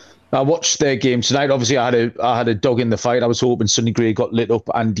 I watched their game tonight. Obviously, I had a dog in the fight. I was hoping Sonny Gray got lit up,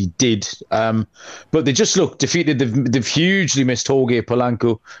 and he did. But they just look defeated. They've hugely missed Jorge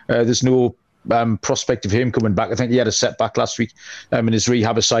Polanco. There's no prospect of him coming back. I think he had a setback last week in his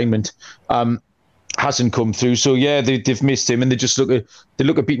rehab assignment. Hasn't come through. So yeah, they've missed him, and they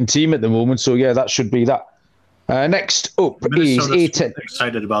look a beaten team at the moment. So yeah, that should be that. Next up is Minnesota's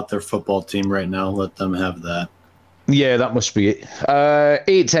excited about their football team right now. Let them have that. Yeah, that must be it.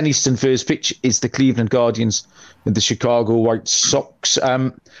 8:10 Eastern first pitch is the Cleveland Guardians and the Chicago White Sox.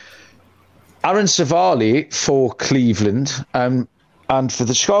 Aaron Savali for Cleveland and for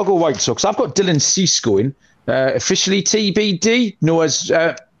the Chicago White Sox. I've got Dylan Cease going. Officially TBD. Noah's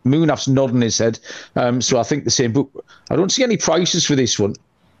Munaf's nodding his head. So I think the same. But I don't see any prices for this one.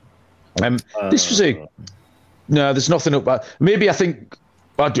 This was no, there's nothing up. Maybe I think.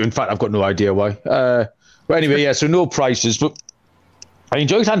 In fact, I've got no idea why. But anyway, yeah, so no prices, but I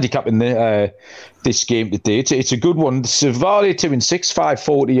enjoyed handicapping this game today. It's a good one. Savali 2-6,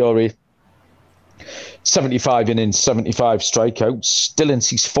 5.40 ERA, 75 innings, 75 strikeouts. Dylan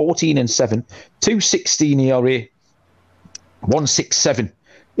Cease 14-7, 2.16 ERA, 167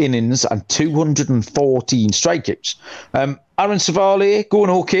 innings, and 214 strikeouts. Aaron Savali going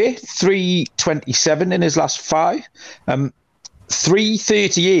okay, 3.27 in his last 5.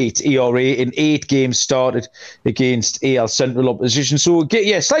 3.38 ERA in 8 games started against AL Central opposition. So,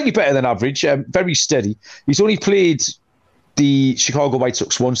 yeah, slightly better than average, very steady. He's only played the Chicago White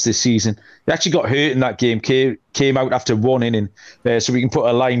Sox once this season. He actually got hurt in that game, came out after 1 inning, so we can put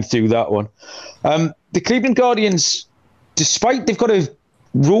a line through that one. The Cleveland Guardians, despite they've got a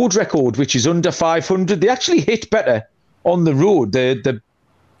road record which is under 500, they actually hit better on the road.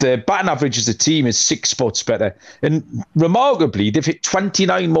 The batting average as a team is 6 spots better. And remarkably, they've hit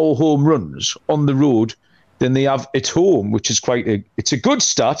 29 more home runs on the road than they have at home, which is it's a good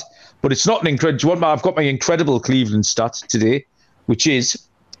stat, but it's not an incredible. I've got my incredible Cleveland stat today, which is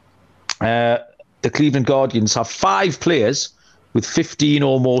the Cleveland Guardians have 5 players with 15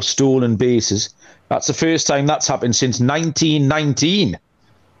 or more stolen bases. That's the first time that's happened since 1919.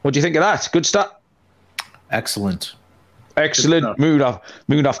 What do you think of that? Good stat? Excellent.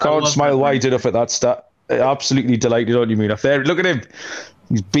 Munaf can't smile wide enough at that stat. Absolutely delighted on you, Munaf. There, look at him.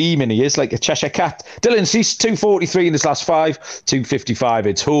 He's beaming. He is like a Cheshire cat. Dylan Cease, 2.43 in his last 5, 2.55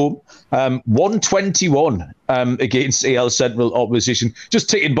 at home. 121 against AL Central opposition. Just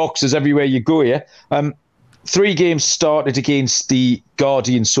ticking boxes everywhere you go here. 3 games started against the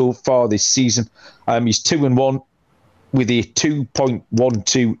Guardians so far this season. He's 2-1 with a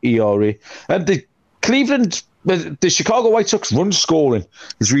 2.12 ERA. And the Chicago White Sox run scoring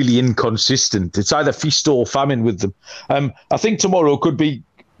is really inconsistent. It's either feast or famine with them. I think tomorrow could be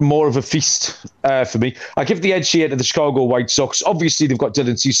more of a feast for me. I give the edge here to the Chicago White Sox. Obviously, they've got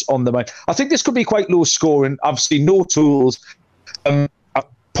Dylan Cease on the mind. I think this could be quite low scoring. I've seen no tools.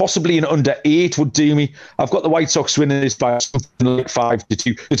 Possibly an under 8 would do me. I've got the White Sox winning this by something like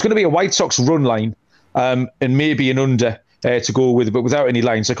 5-2. It's going to be a White Sox run line and maybe an under to go with, but without any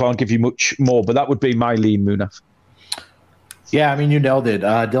lines, I can't give you much more. But that would be my lean, Munaf. Yeah, I mean, you nailed it.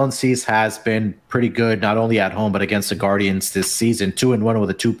 Dylan Cease has been pretty good, not only at home, but against the Guardians this season. 2-1 with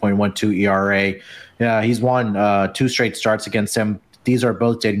a 2.12 ERA. Yeah, he's won 2 straight starts against them. These are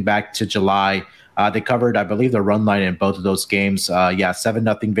both dating back to July. They covered, I believe, the run line in both of those games.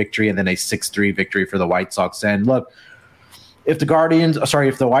 7-0 victory and then a 6-3 victory for the White Sox. And look, if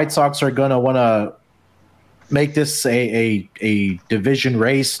the White Sox are going to want to make this a division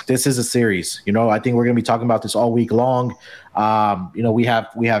race, this is a series. I think we're going to be talking about this all week long. We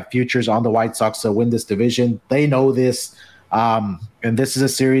have futures on the White Sox to win this division. They know this. And this is a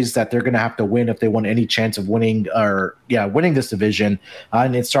series that they're going to have to win if they want any chance of winning this division.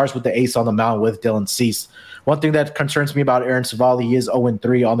 And it starts with the ace on the mound with Dylan Cease. One thing that concerns me about Aaron Savali, he is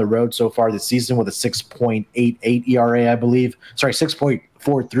 0-3 on the road so far this season with a 6.88 ERA, I believe. Sorry,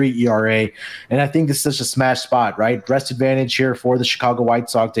 6.43 ERA. And I think this is such a smash spot, right? Rest advantage here for the Chicago White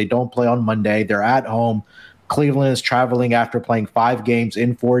Sox. They don't play on Monday. They're at home. Cleveland is traveling after playing 5 games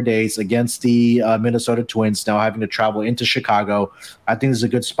in 4 days against the Minnesota Twins, now having to travel into Chicago. I think this is a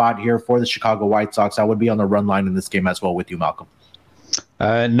good spot here for the Chicago White Sox. I would be on the run line in this game as well with you, Malcolm.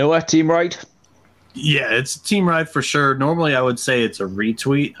 Noah, team ride? Yeah, it's a team ride for sure. Normally, I would say it's a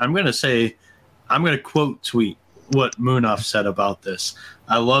retweet. I'm going to quote tweet what Munaf said about this.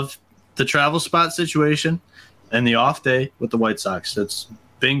 I love the travel spot situation and the off day with the White Sox. It's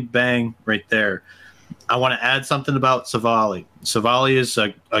bing bang right there. I want to add something about Savali. Savali is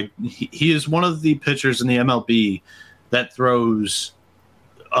he is one of the pitchers in the MLB that throws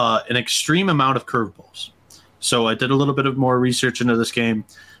an extreme amount of curveballs. So I did a little bit of more research into this game.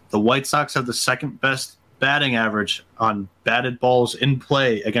 The White Sox have the second best batting average on batted balls in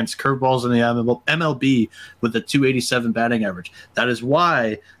play against curveballs in the MLB with a 287 batting average. That is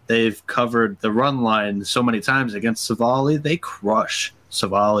why they've covered the run line so many times against Savali. They crush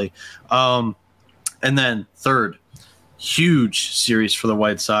Savali. And then third, huge series for the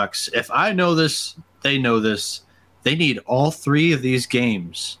White Sox. If I know this, they know this. They need all three of these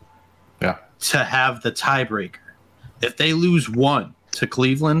games to have the tiebreaker. If they lose one to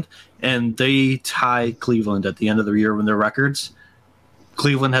Cleveland and they tie Cleveland at the end of the year with their records,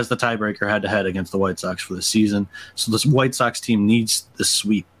 Cleveland has the tiebreaker head-to-head against the White Sox for the season. So this White Sox team needs the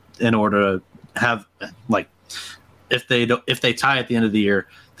sweep in order to have, like, if they tie at the end of the year,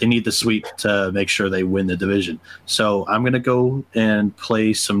 they need the sweep to make sure they win the division. So I'm going to go and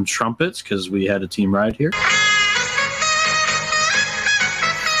play some trumpets because we had a team ride here.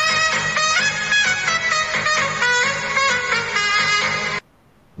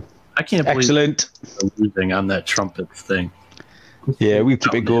 I can't believe Excellent. losing on that trumpet thing. Yeah, we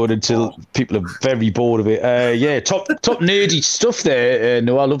keep it going until people are very bored of it. Yeah, top nerdy stuff there.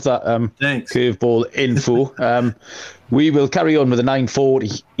 No, I love that. Thanks. Curveball info. We will carry on with the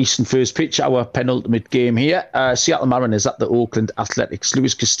 9:40 Eastern first pitch, our penultimate game here. Seattle Mariners at the Oakland Athletics.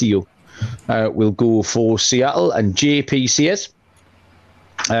 Luis Castillo will go for Seattle, and JP Sears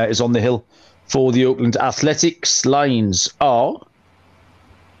is on the hill for the Oakland Athletics. Lines are,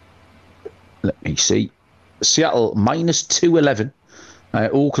 let me see, Seattle minus 211,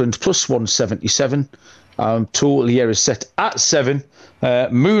 Oakland plus 177. Total here is set at 7.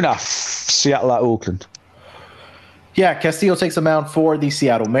 Munaf, Seattle at Oakland. Yeah, Castillo takes a mound for the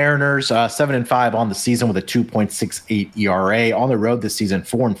Seattle Mariners, 7-5 on the season with a 2.68 ERA. On the road this season,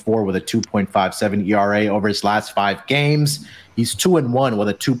 4-4 with a 2.57 ERA over his last 5 games. He's 2-1 with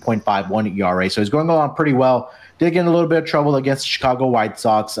a 2.51 ERA, so he's going along pretty well. Did get in a little bit of trouble against the Chicago White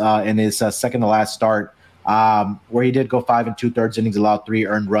Sox in his second to last start, where he did go 5 2/3 innings, allowed 3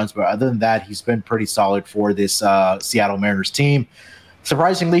 earned runs. But other than that, he's been pretty solid for this Seattle Mariners team.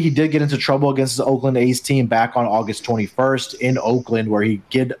 Surprisingly, he did get into trouble against the Oakland A's team back on August 21st in Oakland, where he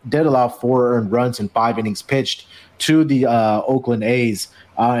did allow 4 earned runs in 5 innings pitched to the Oakland A's,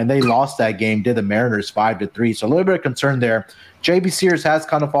 and they lost that game, did the Mariners 5-3. So a little bit of concern there. JB Sears has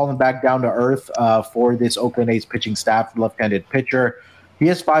kind of fallen back down to earth for this Oakland A's pitching staff, left-handed pitcher. He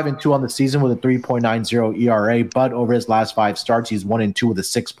is 5-2 on the season with a 3.90 ERA, but over his last 5 starts, he's 1-2 with a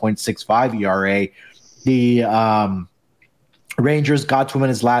 6.65 ERA. The Rangers got to him in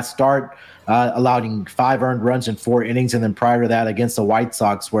his last start, allowing 5 earned runs in 4 innings, and then prior to that against the White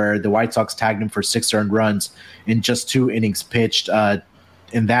Sox, where the White Sox tagged him for 6 earned runs in just 2 innings pitched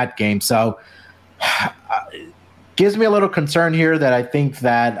in that game. So gives me a little concern here that I think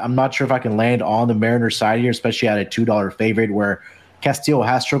that I'm not sure if I can land on the Mariners side here, especially at a $2 favorite where Castillo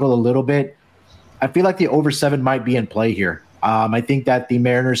has struggled a little bit. I feel like the over 7 might be in play here. I think that the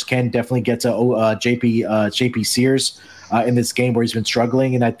Mariners can definitely get to JP Sears in this game where he's been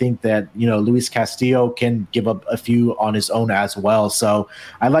struggling, and I think that Luis Castillo can give up a few on his own as well. So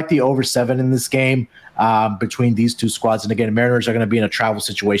I like the over 7 in this game between these two squads. And again, Mariners are going to be in a travel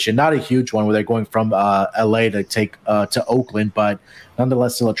situation, not a huge one where they're going from LA to take to Oakland, but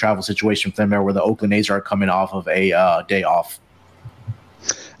nonetheless still a travel situation for them there where the Oakland A's are coming off of a day off.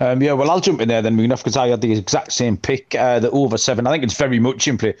 Yeah, well, I'll jump in there then, Munaf, because I had the exact same pick, the over 7. I think it's very much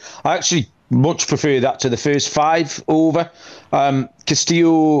in play. I actually much prefer that to the first 5 over.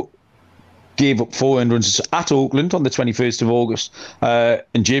 Castillo gave up 4 earned runs at Oakland on the 21st of August,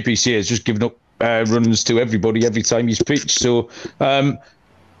 and JPC has just given up runs to everybody every time he's pitched. So,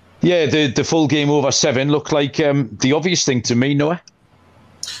 yeah, the full game over 7 looked like the obvious thing to me, Noah.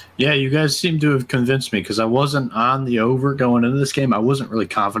 Yeah, you guys seem to have convinced me because I wasn't on the over going into this game. I wasn't really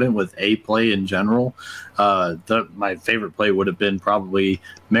confident with a play in general. My favorite play would have been probably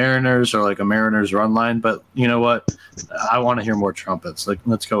Mariners or like a Mariners run line. But you know what? I want to hear more trumpets. Like,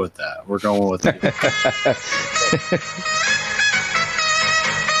 let's go with that. We're going with it.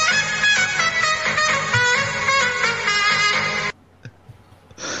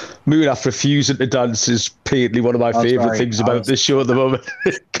 Munaf refusing to dance is patently one of my favourite things about this show at the moment.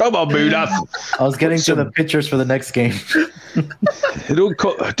 Come on, Munaf. I was getting to the pictures for the next game.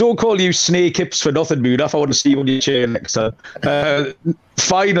 Don't call you snake hips for nothing, Munaf. I want to see you on your chair next time.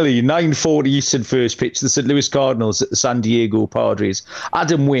 Finally, 9:40 Eastern first pitch, the St. Louis Cardinals at the San Diego Padres.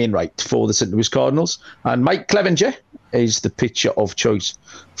 Adam Wainwright for the St. Louis Cardinals and Mike Clevenger is the pitcher of choice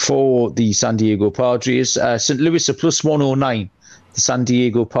for the San Diego Padres. St. Louis are plus 109. The San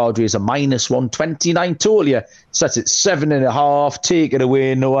Diego Padres are minus 129 total. Yeah, so that's it, 7.5. Take it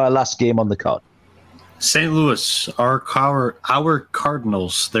away, Noah. Last game on the card. St. Louis, our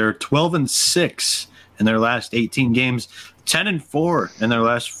Cardinals, they're 12-6 in their last 18 games, 10-4 in their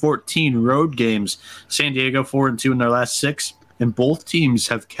last 14 road games. San Diego 4-2 in their last 6, and both teams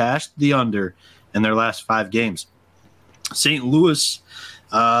have cashed the under in their last 5 games. St. Louis,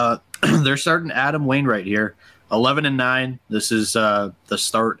 they're starting Adam Wainwright here. 11-9. This is the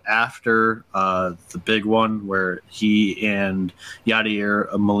start after the big one where he and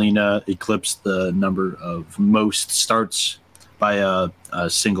Yadier Molina eclipsed the number of most starts by a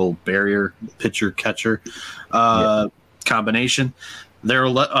single barrier pitcher-catcher combination. They're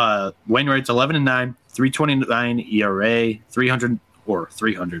Wainwright's 11-9, 3.29 ERA, 300.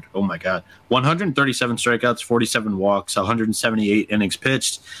 Oh my God. 137 strikeouts, 47 walks, 178 innings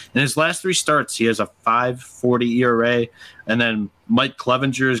pitched. In his last 3 starts, he has a 5.40 ERA. And then Mike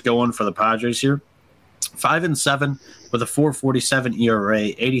Clevenger is going for the Padres here. 5-7 with a 4.47 ERA,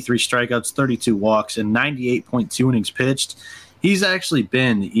 83 strikeouts, 32 walks, and 98.2 innings pitched. He's actually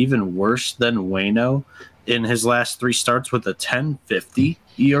been even worse than Waino in his last 3 starts with a 10.50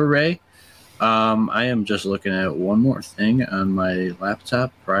 ERA. I am just looking at one more thing on my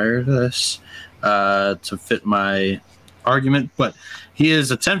laptop prior to this to fit my argument, but he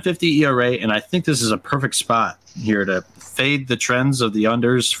is a 10.50 ERA, and I think this is a perfect spot here to fade the trends of the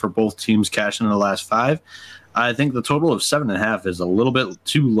unders for both teams cashing in the last 5. I think the total of 7.5 is a little bit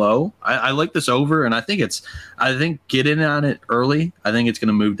too low. I like this over, and I think get in on it early. I think it's going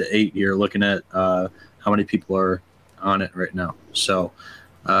to move to 8 here, looking at how many people are on it right now. So.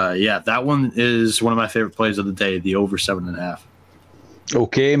 That one is one of my favorite plays of the day, the over 7.5.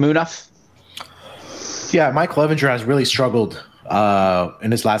 Okay, Munaf. Yeah, Mike Clevenger has really struggled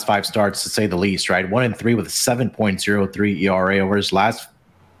in his last 5 starts, to say the least, right? 1-3 with a 7.03 ERA. Over his last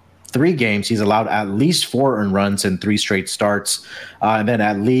 3 games, he's allowed at least 4 earned runs in 3 straight starts, and then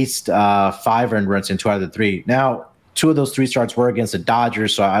at least 5 earned runs in 2 out of the 3. Now, 2 of those 3 starts were against the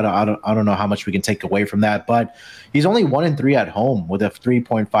Dodgers, so I don't know how much we can take away from that. But he's only 1-3 at home with a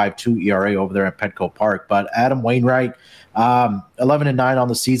 3.52 ERA over there at Petco Park. But Adam Wainwright, 11-9 on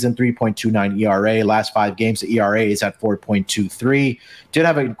the season, 3.29 ERA. Last 5 games, the ERA is at 4.23. Did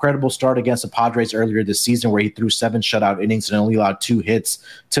have an incredible start against the Padres earlier this season, where he threw 7 shutout innings and only allowed 2 hits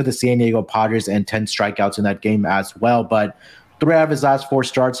to the San Diego Padres and 10 strikeouts in that game as well. But 3 out of his last 4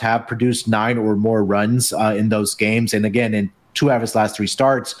 starts have produced 9 or more runs in those games. And again, in 2 out of his last 3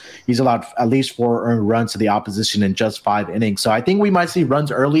 starts, he's allowed at least 4 earned runs to the opposition in just 5 innings. So I think we might see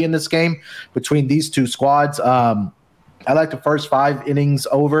runs early in this game between these 2 squads. I like the first 5 innings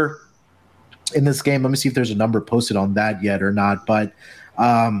over in this game. Let me see if there's a number posted on that yet or not. But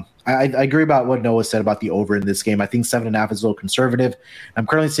I agree about what Noah said about the over in this game. I think 7.5 is a little conservative. I'm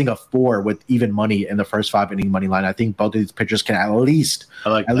currently seeing a 4 with even money in the first 5 inning money line. I think both of these pitchers can at least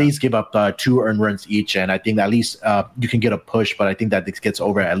give up 2 earned runs each, and I think at least you can get a push. But I think that this gets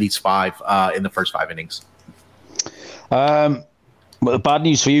over at least 5 in the first 5 innings. Well, the bad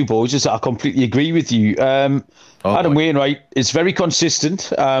news for you boys is that I completely agree with you. Adam Wainwright is very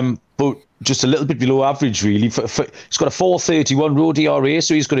consistent, but just a little bit below average, really. He's got a 4.31 road ERA,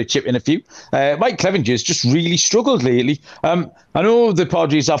 so he's going to chip in a few. Mike Clevenger's just really struggled lately. I know the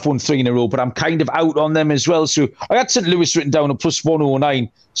Padres have won 3 in a row, but I'm kind of out on them as well. So I got St. Louis written down a plus 109,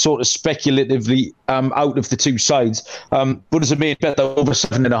 sort of speculatively out of the 2 sides. But as a main bet, over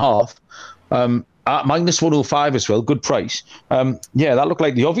 7.5. At minus 105 as well, good price. That looked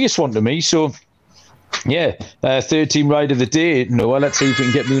like the obvious one to me. So, third team ride of the day. Noah, let's see if we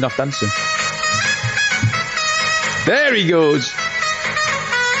can get Munaf dancing. There he goes.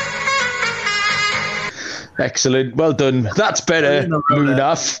 Excellent. Well done. That's better,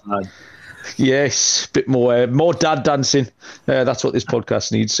 Munaf. Yes, a bit more dad dancing. That's what this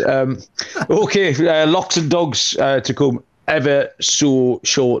podcast needs. Okay, locks and dogs to come ever so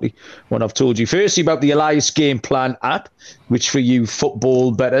shortly when I've told you firstly about the Elias Game Plan app, which for you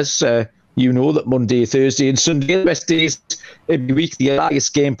football bettors, you know that Monday, Thursday and Sunday are the best days every week. The Elias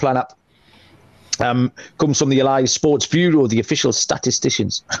Game Plan app comes from the Elias Sports Bureau, the official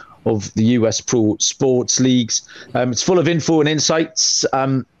statisticians of the US Pro Sports Leagues. It's full of info and insights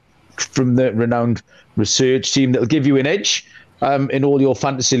from the renowned research team that'll give you an edge in all your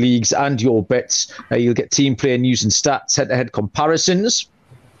fantasy leagues and your bets. You'll get team player news and stats, head-to-head comparisons,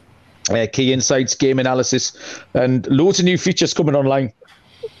 key insights, game analysis, and loads of new features coming online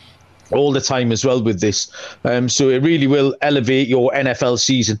all the time as well with this. So it really will elevate your NFL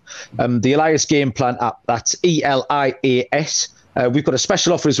season. The Elias Game Plan app, that's ELIAS. We've got a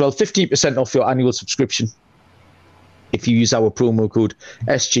special offer as well, 15% off your annual subscription if you use our promo code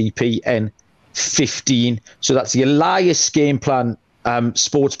SGPN15. So that's the Elias Game Plan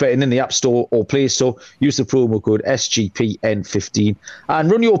sports betting in the App Store or Play Store. Use the promo code SGPN15 and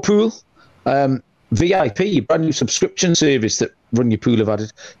Run Your Pool. VIP, brand new subscription service that Run Your Pool have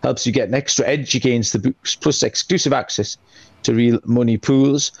added, helps you get an extra edge against the books, plus exclusive access to real money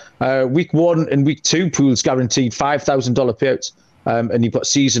pools. Week 1 and week 2 pools guaranteed $5,000 payouts, and you've got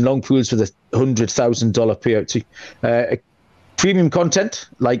season-long pools with a $100,000 payout too. Premium content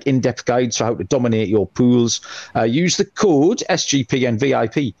like in-depth guides for how to dominate your pools. Use the code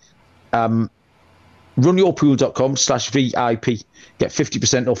SGPNVIP. runyourpool.com/VIP. Get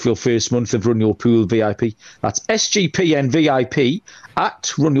 50% off your first month of Run Your Pool VIP. That's SGPNVIP at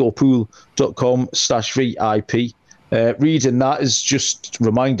runyourpool.com/VIP. Reading that has just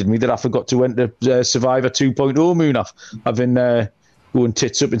reminded me that I forgot to enter Survivor 2.0, Munaf. I've been going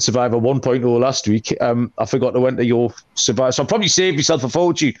tits up in Survivor 1.0 last week. I forgot to enter your Survivor. So I probably saved myself a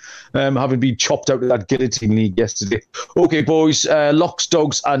fortune having been chopped out of that guillotine league yesterday. Okay, boys, locks,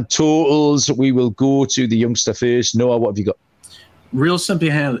 dogs, and totals. We will go to the youngster first. Noah, what have you got? Real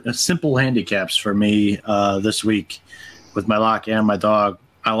simple handicaps for me this week with my lock and my dog.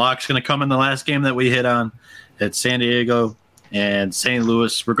 My lock's going to come in the last game that we hit on. It's San Diego and St.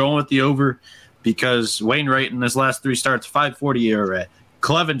 Louis. We're going with the over because Wainwright in his last 3 starts, 5.40 ERA.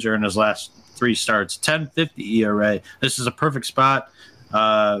 Clevenger in his last 3 starts, 10.50 ERA. This is a perfect spot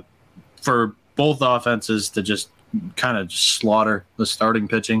for both offenses to just kind of slaughter the starting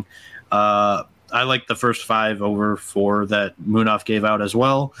pitching. I like the first 5 over 4 that Munaf gave out as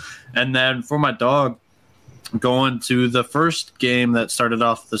well. And then for my dog, going to the first game that started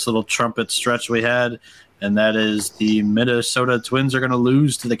off this little trumpet stretch we had, and that is the Minnesota Twins are going to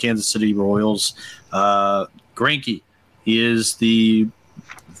lose to the Kansas City Royals. Greinke, he is the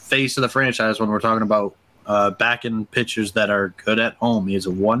face of the franchise when we're talking about backing pitchers that are good at home. He has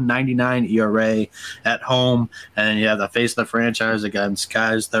a 1.99 ERA at home, and you have the face of the franchise against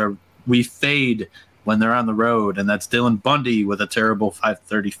guys that we fade when they're on the road, and that's Dylan Bundy with a terrible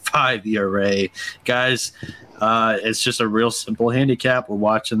 5.35 ERA. Guys, it's just a real simple handicap. We're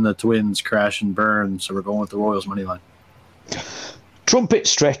watching the Twins crash and burn, so we're going with the Royals money line. Trumpet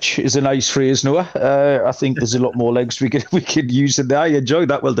stretch is a nice phrase, Noah. I think there's a lot more legs we could use in there. I enjoyed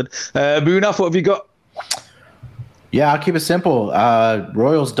that. Well done. Munaf, what have you got? Yeah, I'll keep it simple.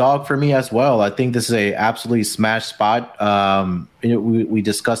 Royals dog for me as well. I think this is a absolutely smash spot. We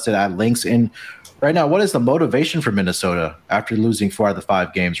discussed it at links. And right now, what is the motivation for Minnesota after losing 4 out of the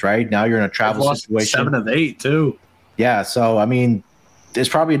 5 games, right? Now you're in a travel situation. 7 of 8, too. Yeah, so, I mean, it's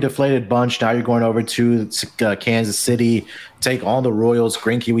probably a deflated bunch. Now you're going over to Kansas City, take on the Royals.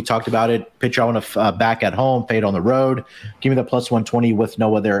 Greinke, we talked about it. Pitcher on a back at home, fade on the road. Give me the plus 120 with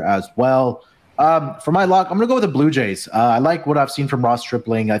Noah there as well. For my lock, I'm going to go with the Blue Jays. I like what I've seen from Ross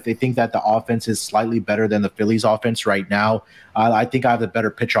Stripling. I think that the offense is slightly better than the Phillies offense right now. I think I have the better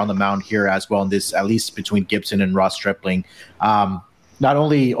pitcher on the mound here as well in this, at least between Gibson and Ross Stripling. Not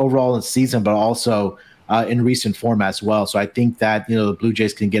only overall in the season, but also in recent form as well. So I think that, the Blue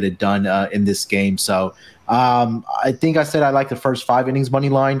Jays can get it done in this game. So I think I said I like the first 5 innings money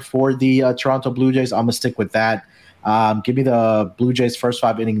line for the Toronto Blue Jays. I'm going to stick with that. Give me the Blue Jays first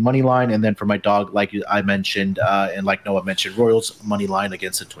 5 inning money line, and then for my dog, like I mentioned, and like Noah mentioned, Royals money line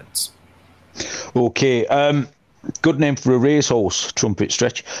against the Twins. Okay, good name for a racehorse, trumpet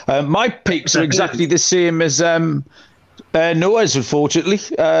stretch. My picks are exactly the same as Noah's, unfortunately.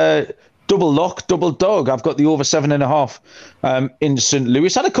 Double lock, double dog. I've got the over 7.5 in St.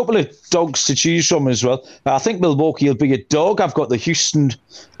 Louis. Had a couple of dogs to choose from as well. I think Milwaukee will be a dog. I've got the Houston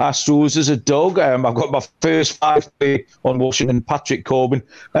Astros as a dog. I've got my first 5 play on Washington, Patrick Corbin.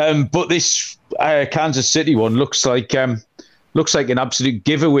 But this Kansas City one looks like an absolute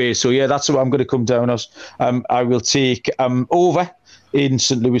giveaway. So yeah, that's what I'm going to come down as. I will take over in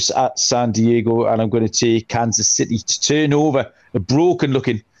St. Louis at San Diego, and I'm going to take Kansas City to turn over a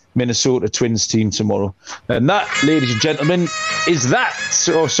broken-looking Minnesota Twins team tomorrow. And that, ladies and gentlemen, is that.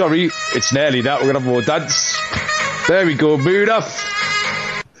 Oh, sorry, it's nearly that. We're going to have more dance. There we go, Munaf.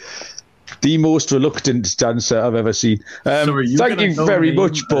 the most reluctant dancer I've ever seen. Thank you very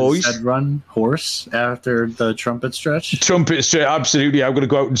much, boys. Zed Run horse after the trumpet stretch. Trumpet stretch, absolutely. I'm going to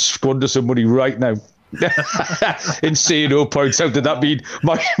go out and squander some money right now. Insano points out that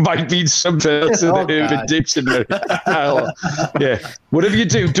might mean something else in the Urban Dictionary. Yeah, whatever you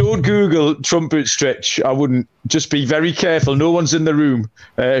do, don't Google trumpet stretch. I wouldn't. Just be very careful. No one's in the room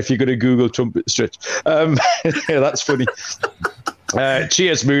if you're going to Google trumpet stretch. Yeah, that's funny.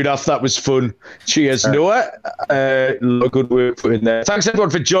 Cheers, Munaf. That was fun. Cheers, Noah. Good work put in there. Thanks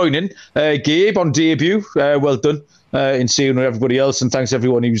everyone for joining. Gabe on debut. Well done. Insano and everybody else, and thanks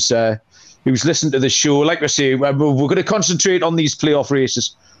everyone who's listened to the show. Like I say, we're going to concentrate on these playoff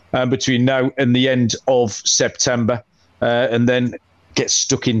races between now and the end of September, and then get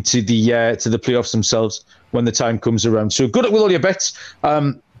stuck into the playoffs themselves when the time comes around. So good luck with all your bets.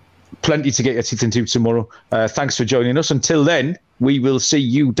 Plenty to get your teeth into tomorrow. Thanks for joining us. Until then, we will see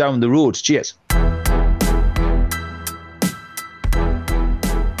you down the road. Cheers.